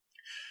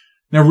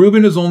 Now,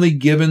 Reuben is only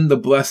given the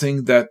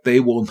blessing that they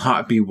will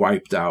not be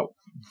wiped out.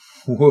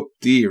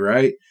 Whoop-dee,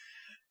 right?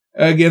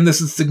 Again, this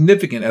is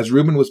significant as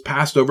Reuben was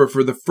passed over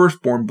for the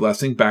firstborn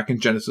blessing back in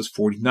Genesis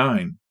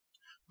 49.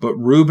 But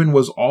Reuben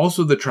was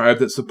also the tribe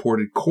that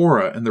supported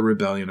Korah in the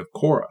rebellion of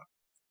Korah.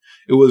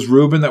 It was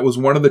Reuben that was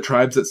one of the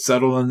tribes that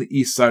settled on the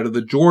east side of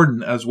the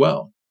Jordan as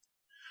well.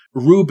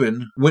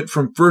 Reuben went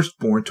from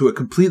firstborn to a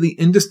completely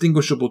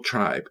indistinguishable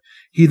tribe.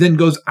 He then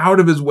goes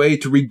out of his way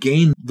to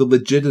regain the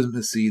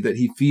legitimacy that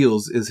he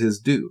feels is his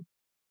due.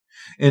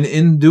 And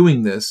in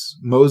doing this,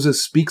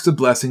 Moses speaks a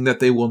blessing that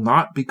they will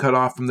not be cut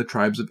off from the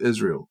tribes of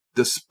Israel,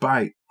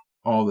 despite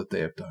all that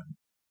they have done.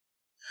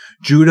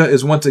 Judah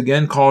is once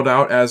again called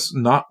out as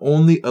not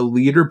only a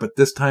leader, but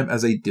this time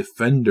as a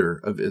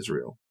defender of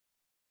Israel.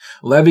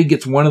 Levi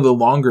gets one of the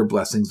longer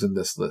blessings in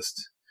this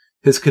list.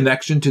 His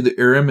connection to the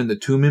Urim and the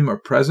Thummim are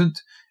present,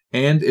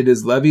 and it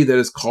is Levi that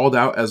is called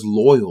out as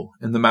loyal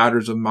in the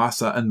matters of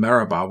Massah and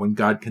Meribah when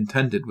God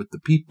contended with the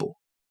people.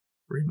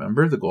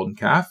 Remember the golden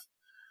calf?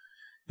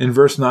 In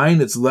verse 9,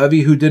 it's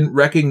Levi who didn't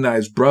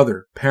recognize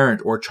brother,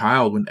 parent, or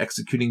child when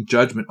executing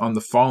judgment on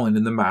the fallen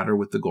in the matter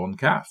with the golden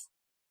calf.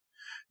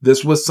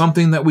 This was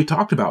something that we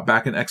talked about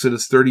back in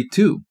Exodus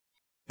 32.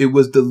 It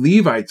was the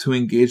Levites who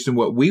engaged in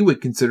what we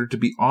would consider to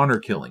be honor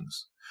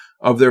killings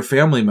of their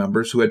family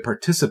members who had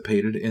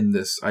participated in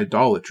this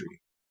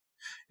idolatry.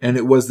 And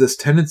it was this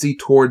tendency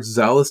towards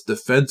zealous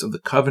defense of the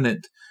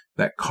covenant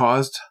that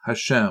caused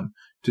Hashem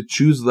to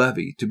choose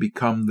Levi to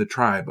become the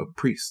tribe of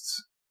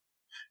priests.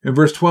 In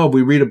verse 12,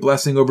 we read a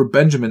blessing over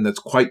Benjamin that's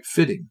quite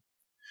fitting.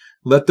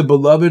 Let the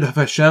beloved of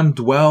Hashem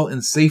dwell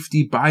in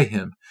safety by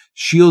him,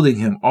 shielding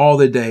him all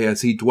the day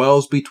as he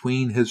dwells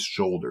between his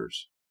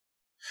shoulders.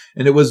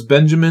 And it was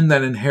Benjamin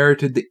that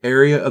inherited the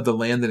area of the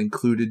land that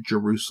included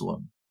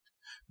Jerusalem.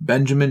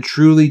 Benjamin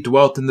truly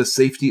dwelt in the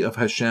safety of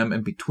Hashem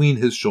and between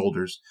his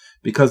shoulders,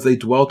 because they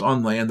dwelt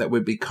on land that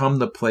would become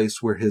the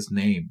place where his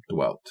name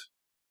dwelt.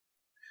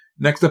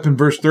 Next up in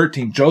verse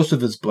 13,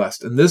 Joseph is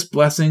blessed, and this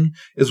blessing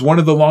is one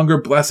of the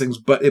longer blessings,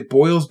 but it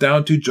boils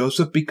down to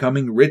Joseph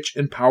becoming rich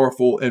and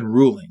powerful and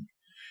ruling.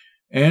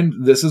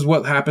 And this is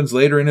what happens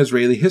later in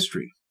Israeli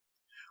history.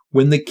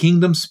 When the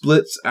kingdom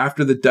splits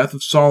after the death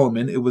of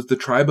Solomon, it was the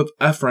tribe of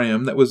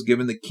Ephraim that was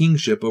given the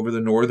kingship over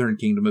the northern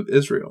kingdom of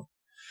Israel.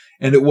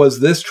 And it was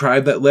this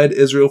tribe that led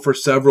Israel for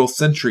several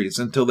centuries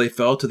until they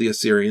fell to the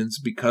Assyrians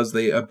because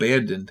they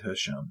abandoned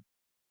Hashem.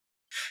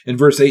 In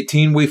verse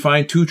 18, we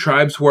find two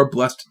tribes who are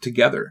blessed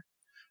together,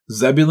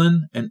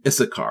 Zebulun and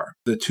Issachar,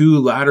 the two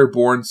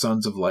latter-born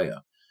sons of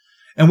Leah.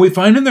 And we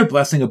find in their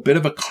blessing a bit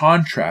of a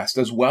contrast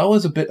as well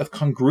as a bit of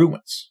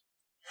congruence.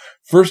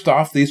 First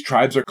off, these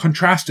tribes are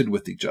contrasted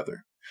with each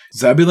other.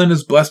 Zebulun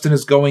is blessed in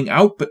his going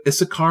out, but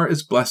Issachar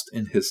is blessed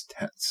in his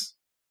tents.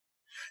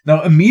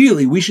 Now,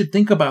 immediately we should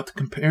think about the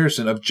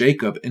comparison of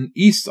Jacob and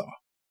Esau.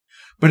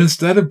 But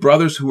instead of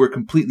brothers who were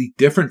completely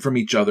different from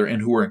each other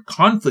and who were in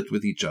conflict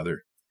with each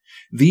other,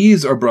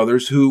 these are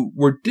brothers who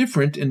were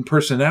different in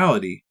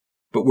personality,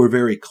 but were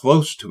very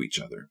close to each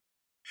other.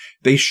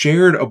 They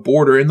shared a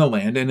border in the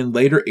land, and in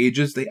later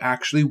ages they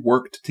actually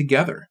worked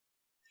together.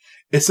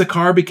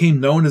 Issachar became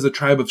known as a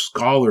tribe of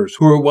scholars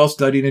who were well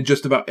studied in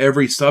just about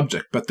every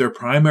subject, but their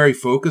primary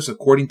focus,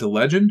 according to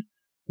legend,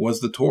 was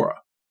the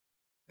Torah.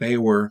 They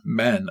were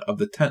men of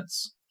the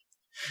tents.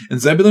 And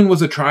Zebulun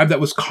was a tribe that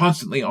was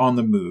constantly on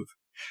the move.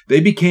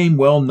 They became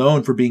well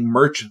known for being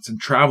merchants and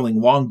traveling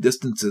long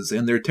distances,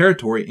 and their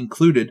territory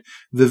included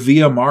the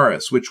Via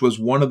Maris, which was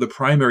one of the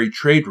primary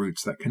trade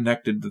routes that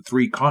connected the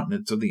three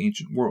continents of the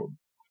ancient world.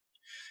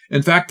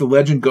 In fact, the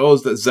legend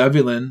goes that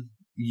Zebulun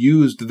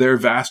used their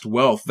vast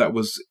wealth that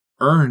was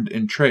earned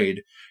in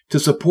trade to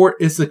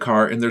support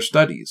Issachar in their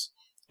studies,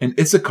 and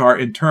Issachar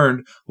in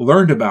turn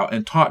learned about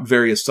and taught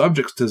various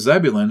subjects to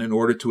Zebulun in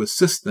order to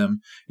assist them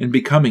in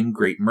becoming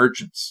great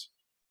merchants.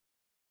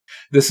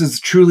 This is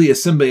truly a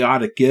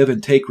symbiotic give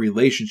and take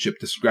relationship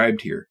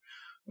described here.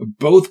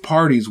 Both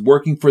parties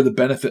working for the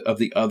benefit of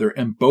the other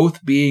and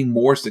both being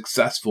more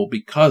successful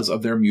because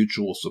of their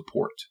mutual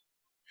support.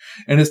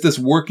 And it's this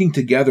working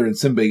together in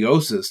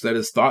symbiosis that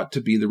is thought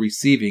to be the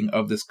receiving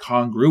of this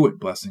congruent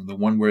blessing, the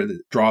one where it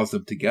draws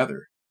them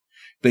together.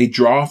 They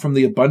draw from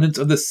the abundance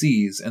of the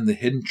seas and the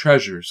hidden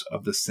treasures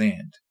of the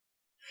sand.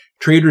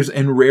 Traders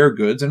in rare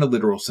goods in a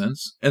literal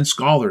sense, and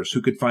scholars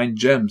who could find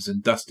gems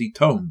in dusty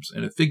tomes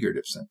in a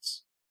figurative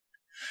sense.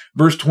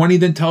 Verse 20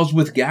 then tells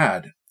with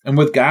Gad, and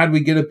with Gad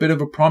we get a bit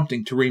of a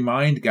prompting to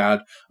remind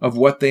God of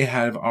what they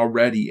have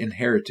already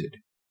inherited.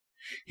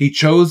 He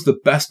chose the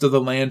best of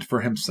the land for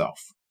himself.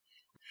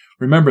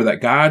 Remember that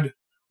Gad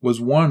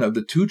was one of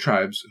the two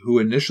tribes who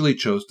initially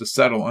chose to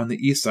settle on the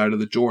east side of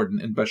the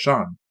Jordan in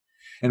Bashan,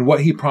 and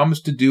what he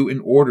promised to do in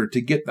order to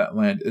get that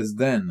land is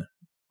then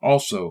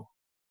also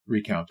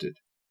recounted.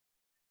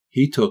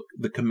 He took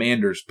the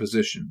commander's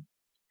position.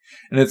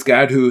 And it's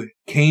Gad who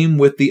came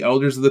with the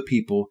elders of the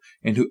people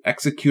and who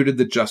executed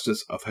the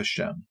justice of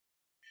Hashem.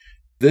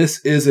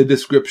 This is a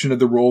description of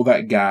the role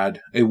that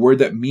Gad, a word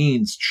that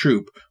means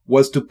troop,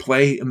 was to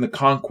play in the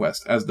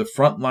conquest as the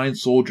frontline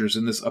soldiers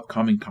in this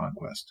upcoming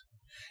conquest.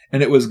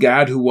 And it was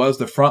Gad who was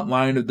the front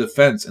line of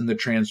defense in the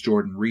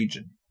Transjordan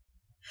region.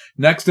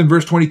 Next in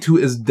verse 22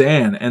 is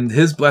Dan, and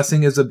his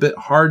blessing is a bit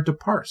hard to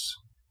parse.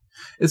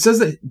 It says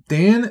that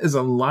Dan is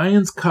a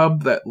lion's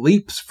cub that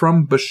leaps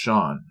from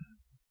Bashan.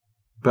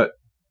 But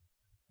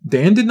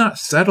Dan did not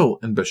settle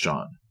in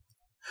Bashan.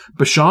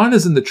 Bashan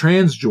is in the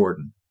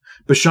Transjordan.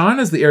 Bashan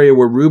is the area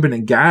where Reuben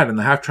and Gad and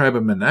the half-tribe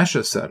of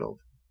Manasseh settled.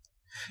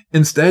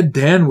 Instead,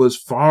 Dan was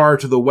far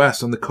to the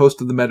west on the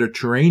coast of the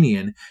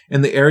Mediterranean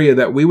in the area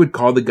that we would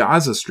call the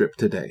Gaza Strip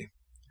today,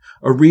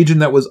 a region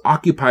that was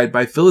occupied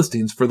by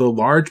Philistines for the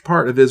large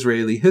part of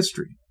Israeli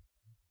history.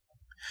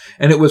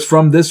 And it was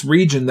from this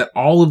region that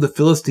all of the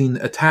Philistine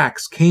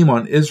attacks came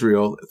on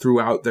Israel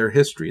throughout their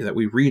history that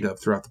we read of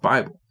throughout the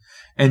Bible.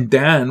 And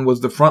Dan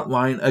was the front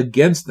line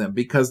against them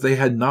because they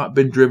had not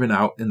been driven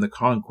out in the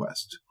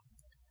conquest.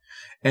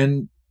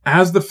 And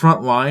as the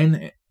front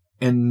line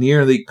and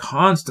nearly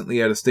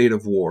constantly at a state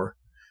of war,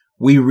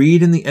 we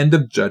read in the end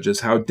of Judges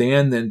how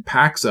Dan then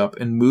packs up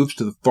and moves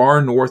to the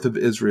far north of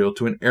Israel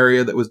to an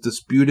area that was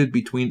disputed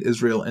between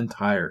Israel and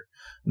Tyre,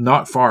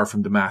 not far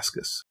from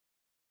Damascus.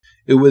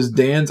 It was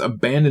Dan's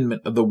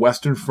abandonment of the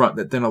western front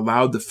that then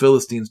allowed the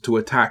Philistines to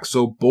attack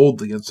so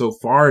boldly and so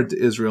far into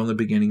Israel in the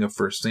beginning of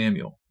 1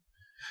 Samuel.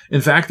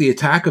 In fact, the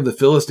attack of the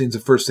Philistines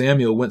of 1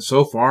 Samuel went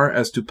so far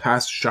as to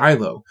pass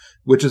Shiloh,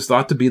 which is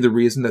thought to be the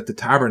reason that the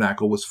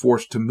tabernacle was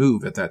forced to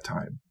move at that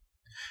time.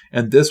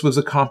 And this was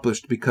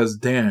accomplished because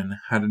Dan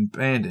had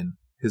abandoned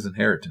his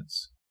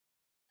inheritance.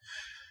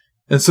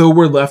 And so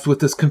we're left with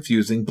this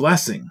confusing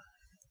blessing.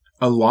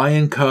 A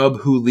lion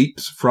cub who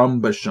leaps from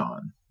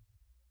Bashan.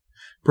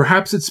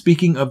 Perhaps it's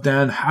speaking of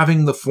Dan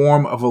having the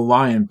form of a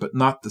lion, but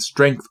not the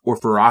strength or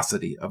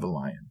ferocity of a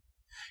lion.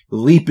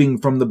 Leaping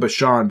from the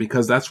Bashan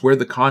because that's where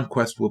the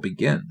conquest will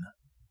begin.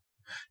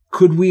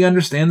 Could we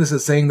understand this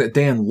as saying that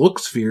Dan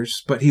looks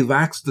fierce, but he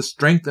lacks the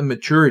strength and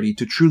maturity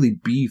to truly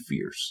be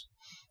fierce?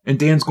 And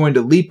Dan's going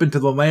to leap into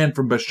the land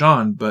from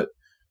Bashan, but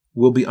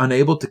will be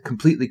unable to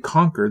completely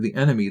conquer the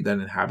enemy that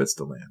inhabits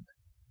the land.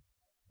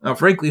 Now,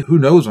 frankly, who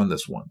knows on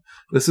this one?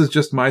 This is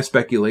just my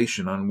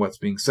speculation on what's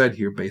being said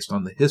here based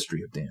on the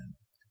history of Dan.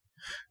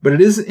 But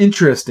it is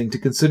interesting to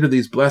consider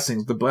these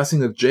blessings, the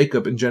blessing of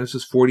Jacob in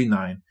Genesis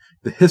 49,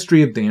 the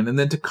history of Dan, and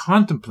then to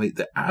contemplate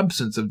the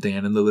absence of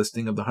Dan in the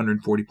listing of the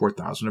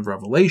 144,000 of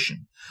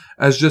Revelation,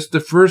 as just the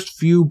first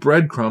few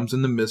breadcrumbs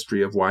in the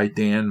mystery of why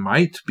Dan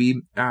might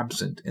be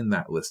absent in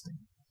that listing.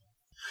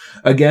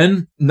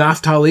 Again,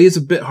 Naphtali is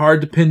a bit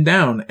hard to pin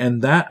down,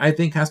 and that, I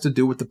think, has to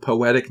do with the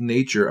poetic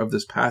nature of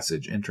this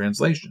passage and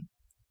translation.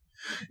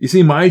 You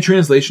see, my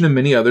translation and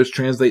many others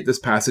translate this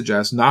passage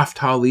as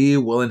Naphtali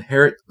will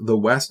inherit the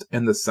west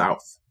and the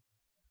south.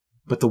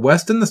 But the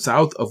west and the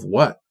south of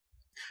what?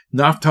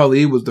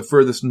 Naphtali was the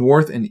furthest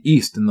north and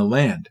east in the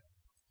land.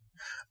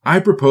 I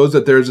propose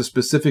that there is a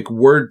specific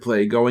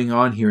wordplay going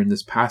on here in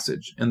this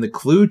passage, and the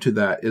clue to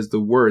that is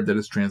the word that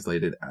is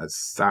translated as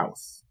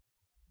south.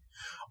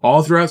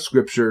 All throughout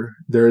Scripture,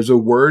 there is a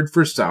word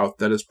for south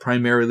that is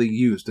primarily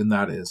used, and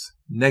that is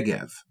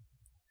Negev.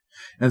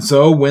 And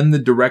so, when the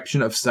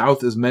direction of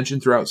south is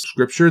mentioned throughout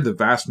Scripture, the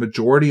vast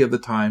majority of the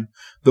time,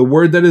 the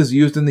word that is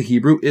used in the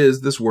Hebrew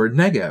is this word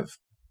Negev.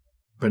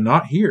 But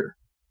not here.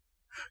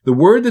 The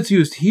word that's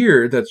used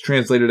here that's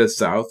translated as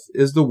south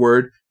is the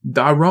word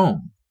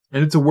Darom,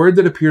 and it's a word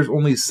that appears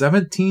only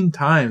 17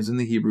 times in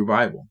the Hebrew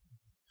Bible.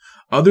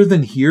 Other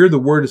than here, the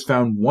word is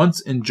found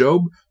once in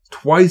Job,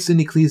 twice in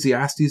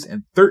Ecclesiastes,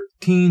 and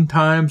 13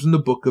 times in the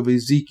book of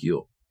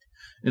Ezekiel.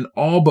 And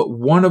all but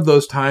one of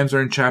those times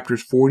are in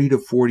chapters 40 to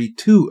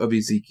 42 of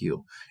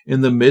Ezekiel,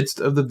 in the midst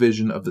of the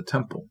vision of the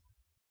temple.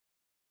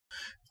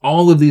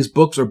 All of these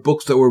books are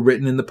books that were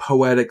written in the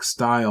poetic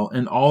style,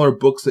 and all are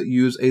books that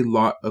use a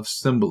lot of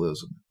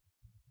symbolism.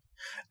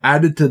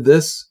 Added to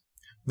this,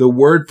 the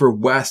word for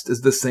west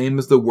is the same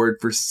as the word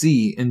for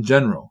sea in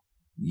general,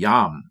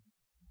 Yam.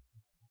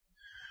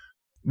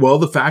 Well,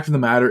 the fact of the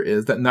matter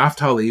is that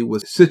Naphtali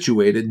was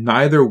situated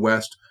neither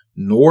west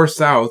nor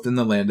south in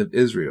the land of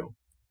Israel.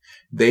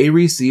 They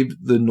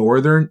received the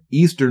northern,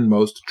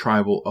 easternmost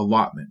tribal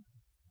allotment.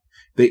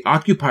 They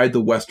occupied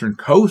the western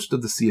coast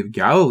of the Sea of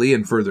Galilee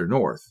and further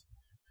north.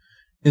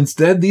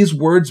 Instead, these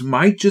words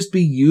might just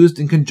be used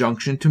in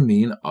conjunction to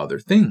mean other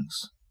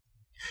things.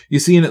 You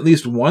see, in at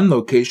least one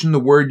location, the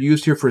word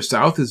used here for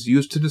south is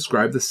used to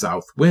describe the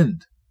south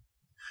wind.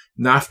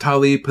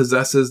 Naphtali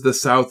possesses the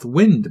south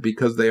wind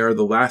because they are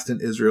the last in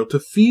Israel to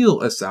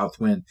feel a south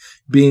wind,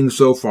 being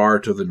so far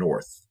to the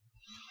north.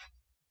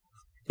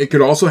 It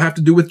could also have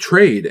to do with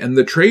trade and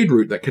the trade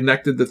route that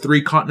connected the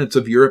three continents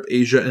of Europe,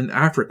 Asia, and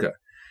Africa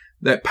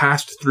that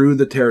passed through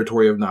the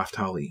territory of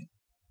Naphtali.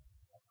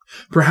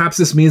 Perhaps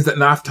this means that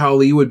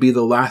Naphtali would be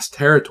the last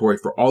territory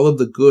for all of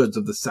the goods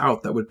of the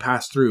south that would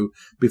pass through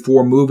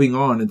before moving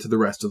on into the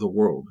rest of the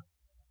world.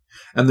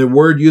 And the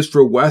word used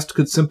for west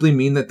could simply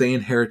mean that they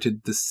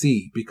inherited the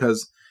sea,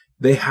 because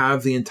they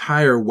have the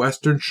entire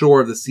western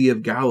shore of the Sea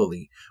of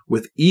Galilee,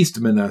 with East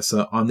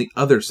Manasseh on the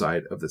other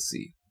side of the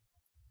sea.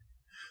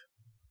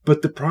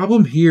 But the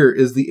problem here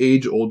is the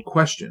age-old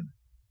question.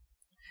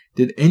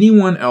 Did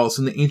anyone else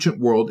in the ancient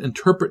world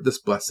interpret this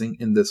blessing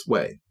in this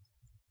way?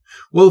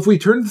 Well, if we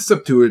turn to the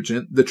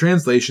Septuagint, the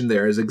translation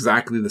there is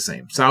exactly the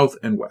same, south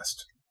and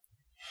west.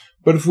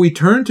 But if we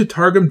turn to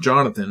Targum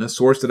Jonathan, a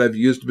source that I've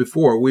used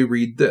before, we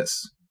read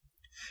this.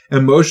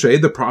 And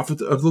Moshe, the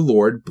prophet of the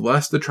Lord,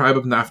 blessed the tribe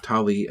of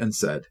Naphtali and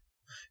said,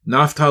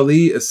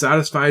 Naphtali is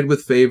satisfied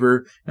with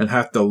favor, and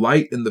hath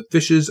delight in the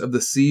fishes of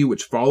the sea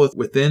which falleth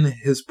within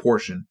his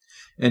portion,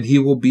 and he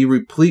will be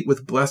replete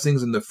with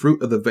blessings in the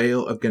fruit of the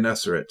vale of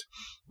Gennesaret,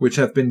 which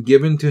hath been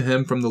given to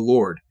him from the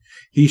Lord.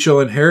 He shall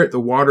inherit the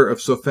water of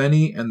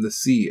Sopheni and the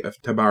sea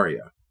of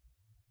Tabaria.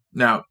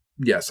 Now,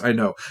 yes, I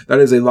know, that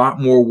is a lot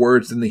more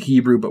words than the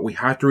Hebrew, but we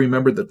have to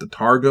remember that the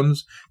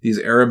Targums, these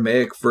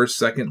Aramaic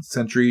 1st, 2nd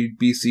century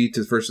BC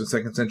to 1st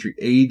and 2nd century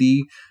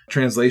AD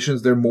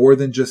translations, they're more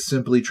than just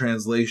simply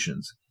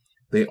translations.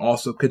 They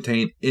also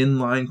contain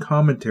inline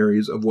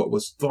commentaries of what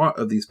was thought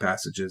of these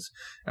passages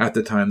at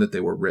the time that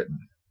they were written.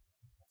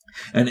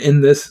 And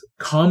in this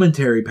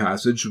commentary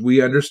passage, we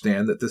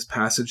understand that this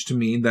passage to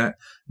mean that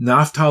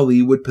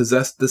Naphtali would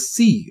possess the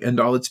sea and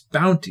all its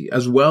bounty,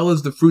 as well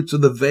as the fruits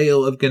of the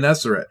vale of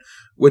Gennesaret,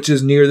 which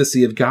is near the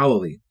Sea of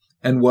Galilee,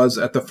 and was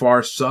at the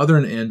far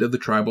southern end of the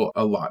tribal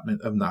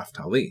allotment of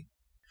Naphtali.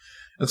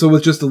 And so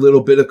with just a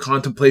little bit of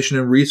contemplation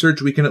and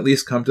research, we can at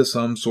least come to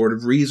some sort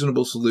of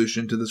reasonable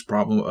solution to this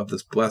problem of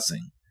this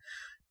blessing.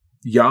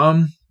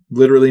 Yam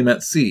literally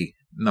meant sea,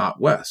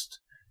 not west,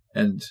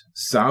 and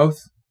south,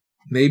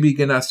 maybe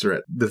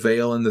Gennesaret, the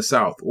vale in the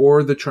south,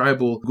 or the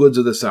tribal goods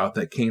of the south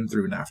that came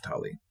through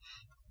Naphtali.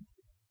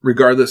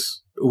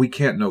 Regardless, we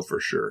can't know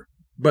for sure,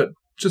 but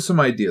just some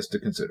ideas to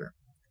consider.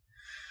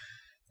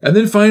 And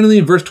then finally,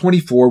 in verse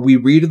 24, we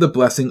read of the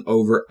blessing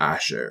over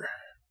Asher.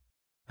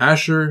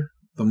 Asher,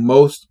 the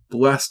most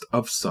blessed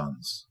of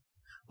sons.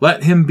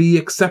 Let him be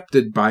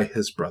accepted by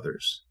his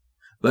brothers.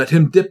 Let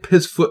him dip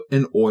his foot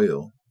in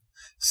oil.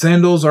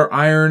 Sandals are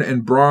iron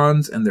and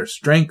bronze, and their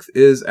strength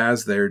is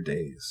as their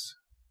days.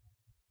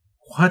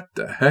 What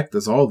the heck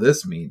does all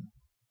this mean?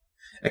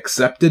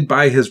 Accepted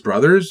by his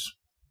brothers?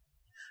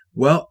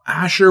 Well,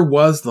 Asher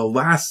was the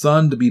last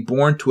son to be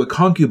born to a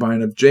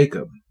concubine of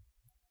Jacob.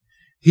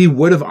 He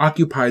would have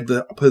occupied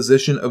the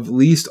position of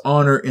least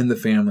honor in the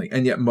family,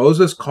 and yet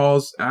Moses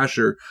calls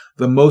Asher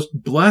the most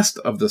blessed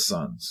of the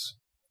sons.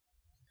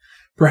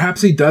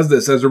 Perhaps he does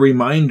this as a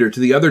reminder to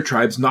the other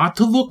tribes not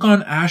to look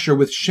on Asher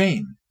with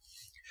shame.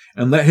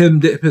 And let him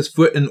dip his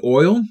foot in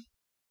oil?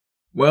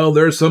 Well,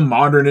 there are some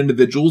modern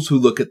individuals who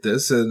look at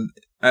this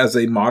as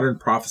a modern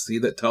prophecy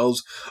that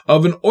tells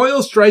of an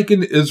oil strike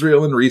in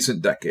Israel in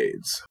recent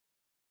decades.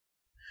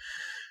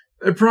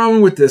 The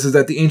problem with this is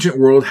that the ancient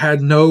world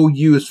had no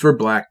use for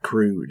black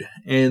crude,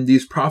 and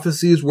these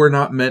prophecies were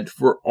not meant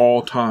for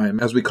all time,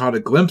 as we caught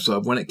a glimpse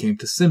of when it came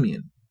to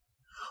Simeon.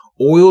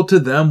 Oil to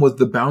them was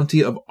the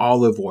bounty of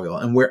olive oil,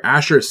 and where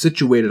Asher is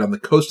situated on the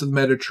coast of the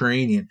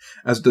Mediterranean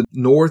as the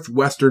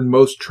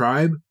northwesternmost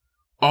tribe,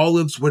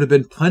 olives would have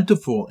been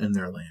plentiful in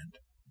their land.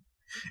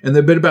 And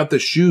the bit about the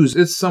shoes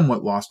is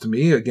somewhat lost to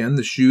me, again,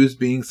 the shoes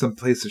being some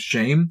place of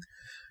shame,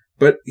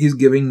 but he's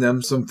giving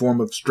them some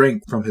form of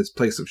strength from his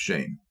place of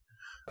shame.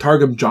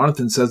 Targum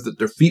Jonathan says that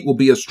their feet will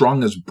be as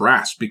strong as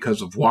brass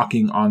because of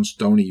walking on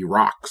stony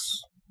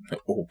rocks.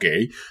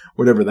 Okay,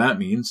 whatever that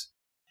means.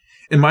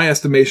 In my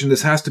estimation,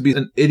 this has to be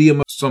an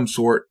idiom of some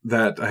sort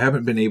that I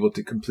haven't been able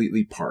to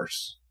completely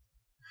parse.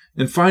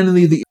 And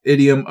finally, the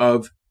idiom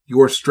of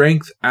your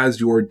strength as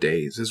your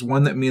days is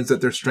one that means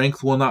that their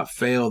strength will not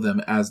fail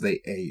them as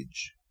they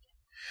age.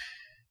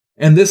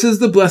 And this is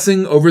the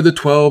blessing over the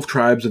 12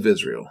 tribes of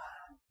Israel.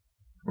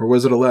 Or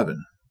was it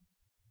 11?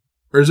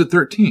 Or is it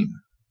 13?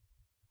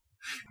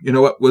 You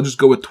know what? We'll just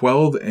go with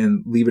 12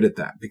 and leave it at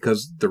that,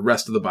 because the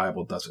rest of the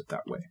Bible does it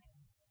that way.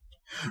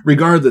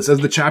 Regardless, as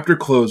the chapter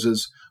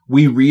closes,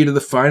 we read of the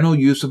final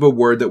use of a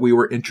word that we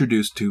were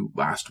introduced to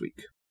last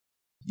week.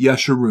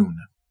 Yeshurun,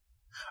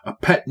 a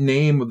pet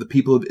name of the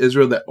people of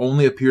Israel that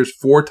only appears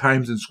 4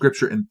 times in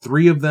Scripture, and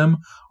 3 of them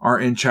are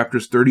in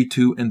chapters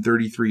 32 and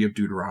 33 of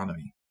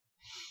Deuteronomy.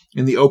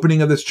 In the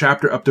opening of this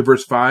chapter up to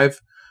verse 5,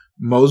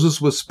 Moses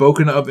was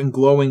spoken of in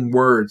glowing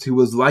words. He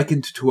was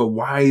likened to a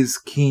wise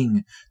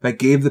king that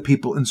gave the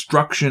people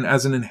instruction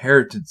as an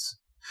inheritance.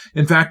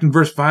 In fact, in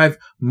verse 5,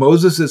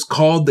 Moses is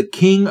called the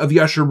king of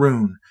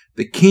Yeshurun,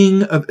 the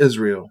king of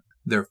Israel,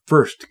 their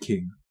first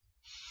king.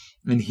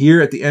 And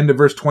here at the end of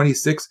verse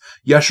 26,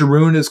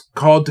 Yeshurun is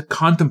called to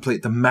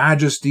contemplate the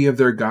majesty of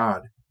their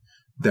God,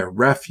 their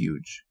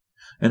refuge,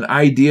 an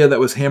idea that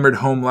was hammered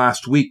home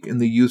last week in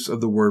the use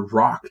of the word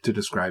rock to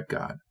describe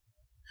God.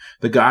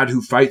 The God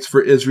who fights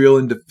for Israel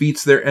and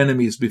defeats their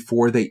enemies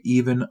before they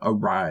even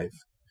arrive.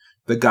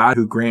 The God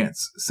who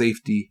grants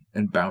safety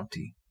and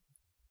bounty.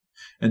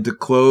 And to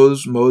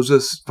close,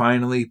 Moses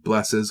finally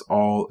blesses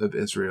all of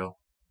Israel.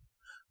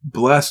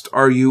 Blessed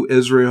are you,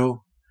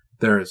 Israel.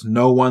 There is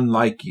no one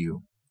like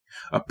you.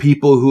 A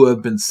people who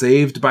have been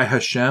saved by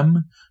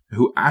Hashem,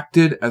 who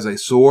acted as a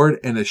sword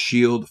and a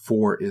shield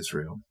for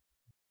Israel.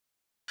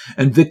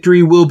 And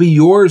victory will be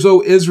yours,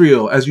 O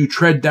Israel, as you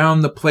tread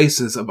down the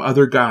places of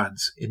other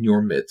gods in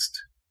your midst.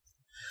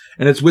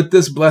 And it's with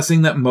this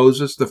blessing that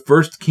Moses, the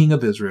first king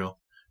of Israel,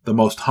 the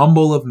most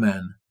humble of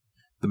men,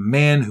 the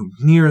man who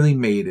nearly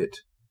made it,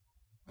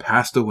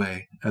 passed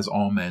away as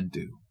all men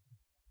do.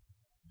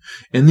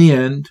 In the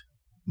end,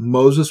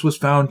 Moses was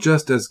found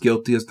just as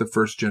guilty as the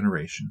first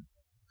generation.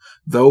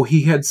 Though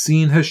he had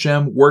seen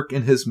Hashem work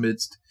in his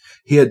midst,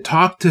 he had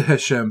talked to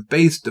Hashem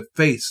face to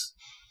face.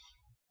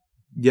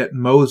 Yet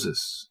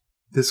Moses,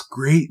 this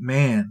great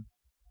man,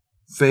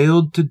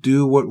 failed to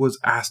do what was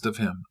asked of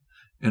him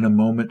in a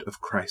moment of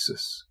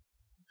crisis.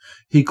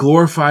 He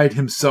glorified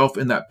himself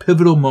in that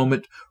pivotal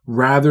moment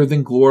rather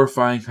than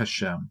glorifying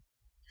Hashem.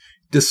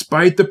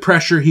 Despite the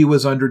pressure he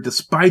was under,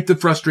 despite the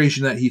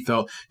frustration that he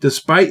felt,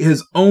 despite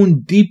his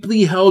own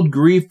deeply held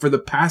grief for the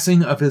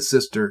passing of his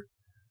sister,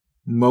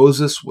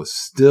 Moses was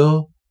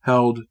still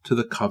held to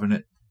the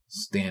covenant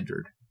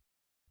standard.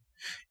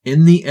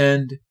 In the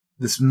end,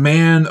 this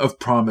man of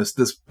promise,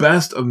 this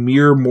best of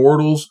mere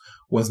mortals,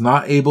 was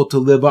not able to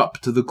live up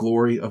to the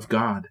glory of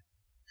God.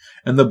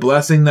 And the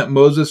blessing that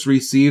Moses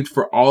received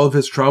for all of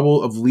his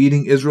trouble of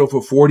leading Israel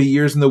for 40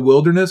 years in the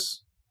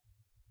wilderness,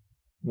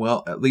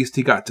 well, at least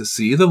he got to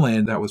see the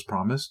land that was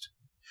promised.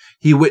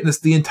 He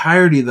witnessed the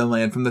entirety of the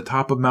land from the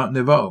top of Mount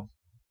Nebo.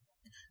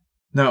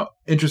 Now,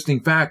 interesting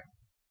fact,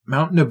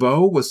 Mount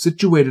Nebo was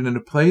situated in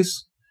a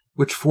place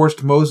which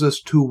forced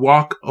Moses to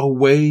walk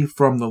away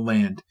from the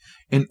land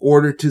in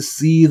order to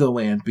see the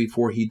land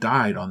before he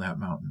died on that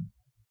mountain.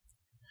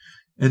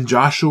 And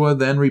Joshua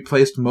then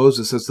replaced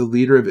Moses as the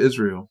leader of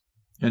Israel,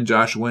 and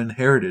Joshua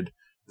inherited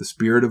the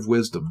spirit of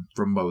wisdom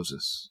from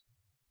Moses.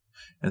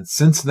 And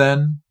since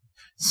then,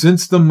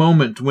 since the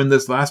moment when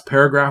this last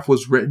paragraph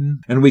was written,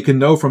 and we can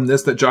know from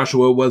this that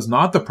Joshua was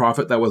not the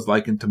prophet that was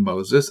likened to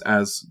Moses,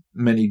 as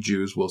many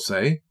Jews will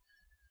say,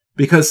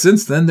 because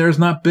since then there has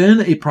not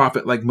been a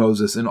prophet like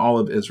Moses in all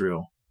of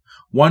Israel,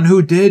 one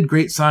who did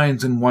great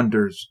signs and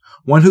wonders,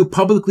 one who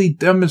publicly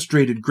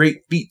demonstrated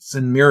great feats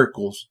and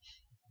miracles,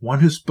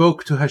 one who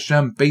spoke to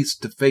Hashem face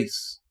to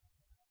face,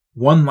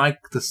 one like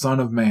the Son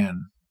of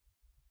Man,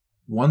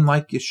 one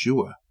like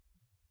Yeshua.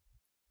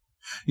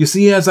 You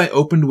see, as I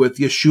opened with,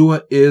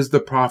 Yeshua is the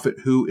prophet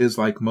who is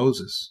like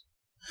Moses,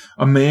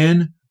 a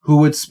man who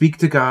would speak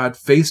to God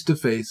face to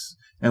face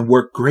and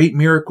work great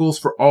miracles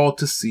for all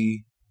to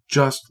see,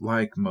 just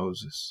like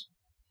Moses.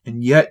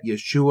 And yet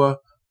Yeshua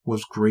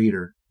was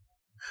greater.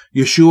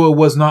 Yeshua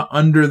was not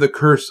under the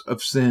curse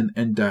of sin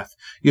and death.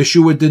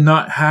 Yeshua did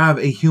not have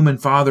a human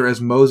father as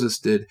Moses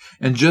did.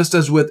 And just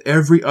as with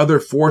every other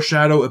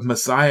foreshadow of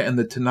Messiah in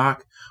the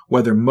Tanakh,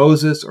 whether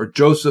Moses or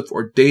Joseph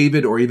or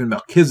David or even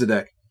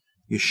Melchizedek,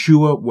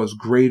 Yeshua was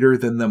greater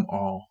than them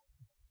all.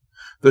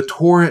 The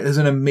Torah is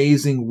an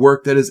amazing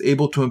work that is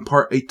able to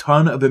impart a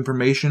ton of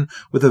information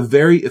with a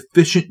very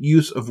efficient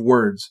use of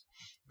words.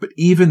 But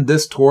even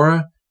this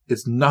Torah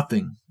is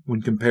nothing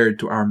when compared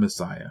to our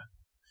Messiah,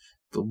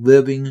 the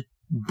living,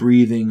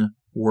 breathing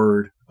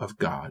Word of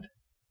God.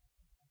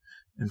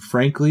 And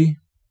frankly,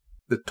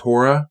 the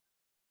Torah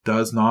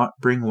does not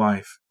bring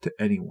life to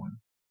anyone.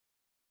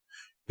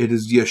 It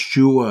is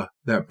Yeshua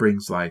that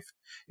brings life.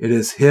 It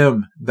is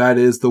Him that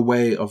is the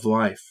way of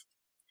life.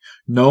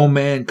 No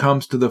man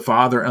comes to the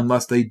Father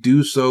unless they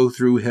do so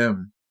through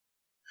Him.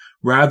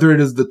 Rather, it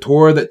is the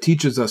Torah that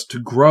teaches us to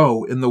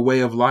grow in the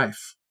way of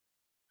life.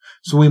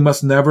 So we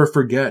must never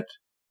forget.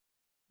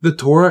 The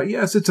Torah,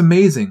 yes, it's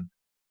amazing,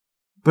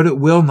 but it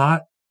will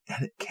not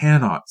and it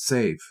cannot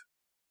save.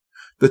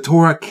 The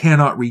Torah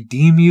cannot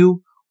redeem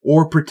you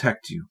or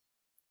protect you.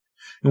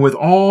 And with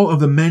all of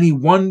the many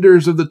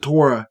wonders of the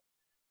Torah,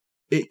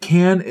 it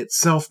can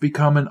itself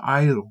become an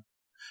idol,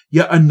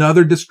 yet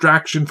another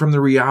distraction from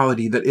the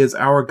reality that is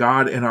our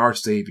God and our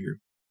Savior.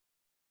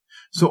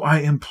 So I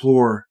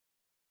implore,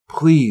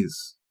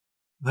 please,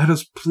 let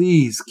us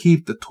please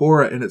keep the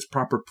Torah in its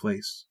proper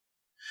place.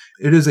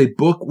 It is a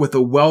book with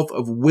a wealth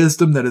of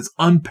wisdom that is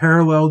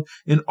unparalleled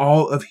in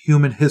all of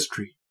human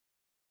history.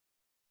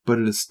 But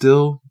it is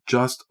still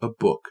just a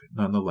book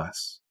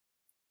nonetheless.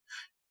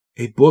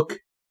 A book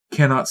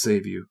cannot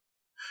save you.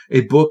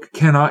 A book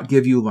cannot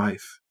give you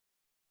life.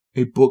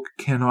 A book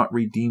cannot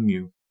redeem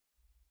you.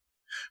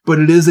 But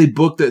it is a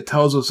book that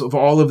tells us of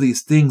all of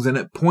these things, and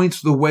it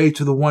points the way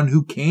to the one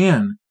who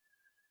can.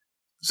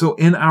 So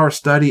in our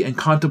study and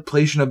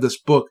contemplation of this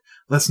book,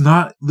 let's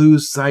not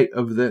lose sight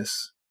of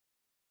this.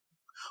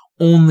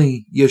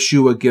 Only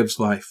Yeshua gives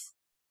life.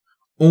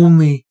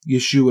 Only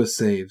Yeshua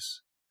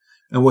saves.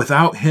 And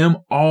without Him,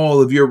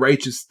 all of your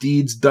righteous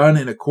deeds done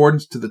in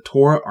accordance to the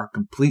Torah are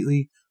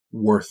completely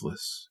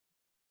worthless.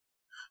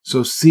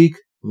 So seek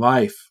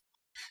life.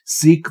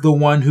 Seek the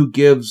one who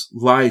gives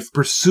life.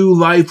 Pursue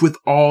life with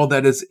all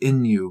that is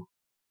in you.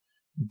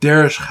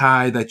 Derech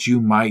Chai, that you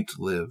might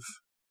live.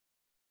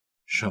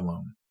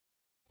 Shalom.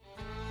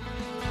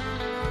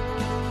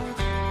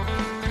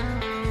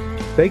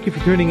 Thank you for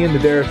tuning in to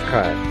Derech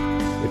Chai.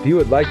 If you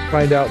would like to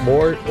find out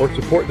more or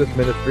support this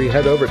ministry,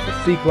 head over to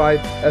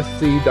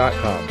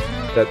seeklifesc.com.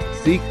 That's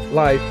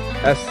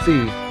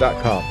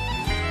seeklifesc.com.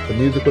 The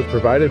music was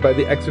provided by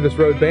the Exodus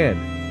Road Band.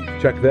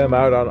 Check them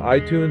out on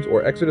iTunes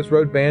or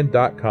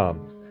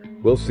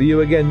exodusroadband.com. We'll see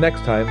you again next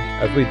time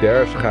as we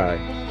Derech Chai,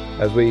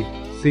 as we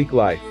seek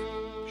life.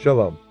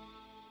 Shalom.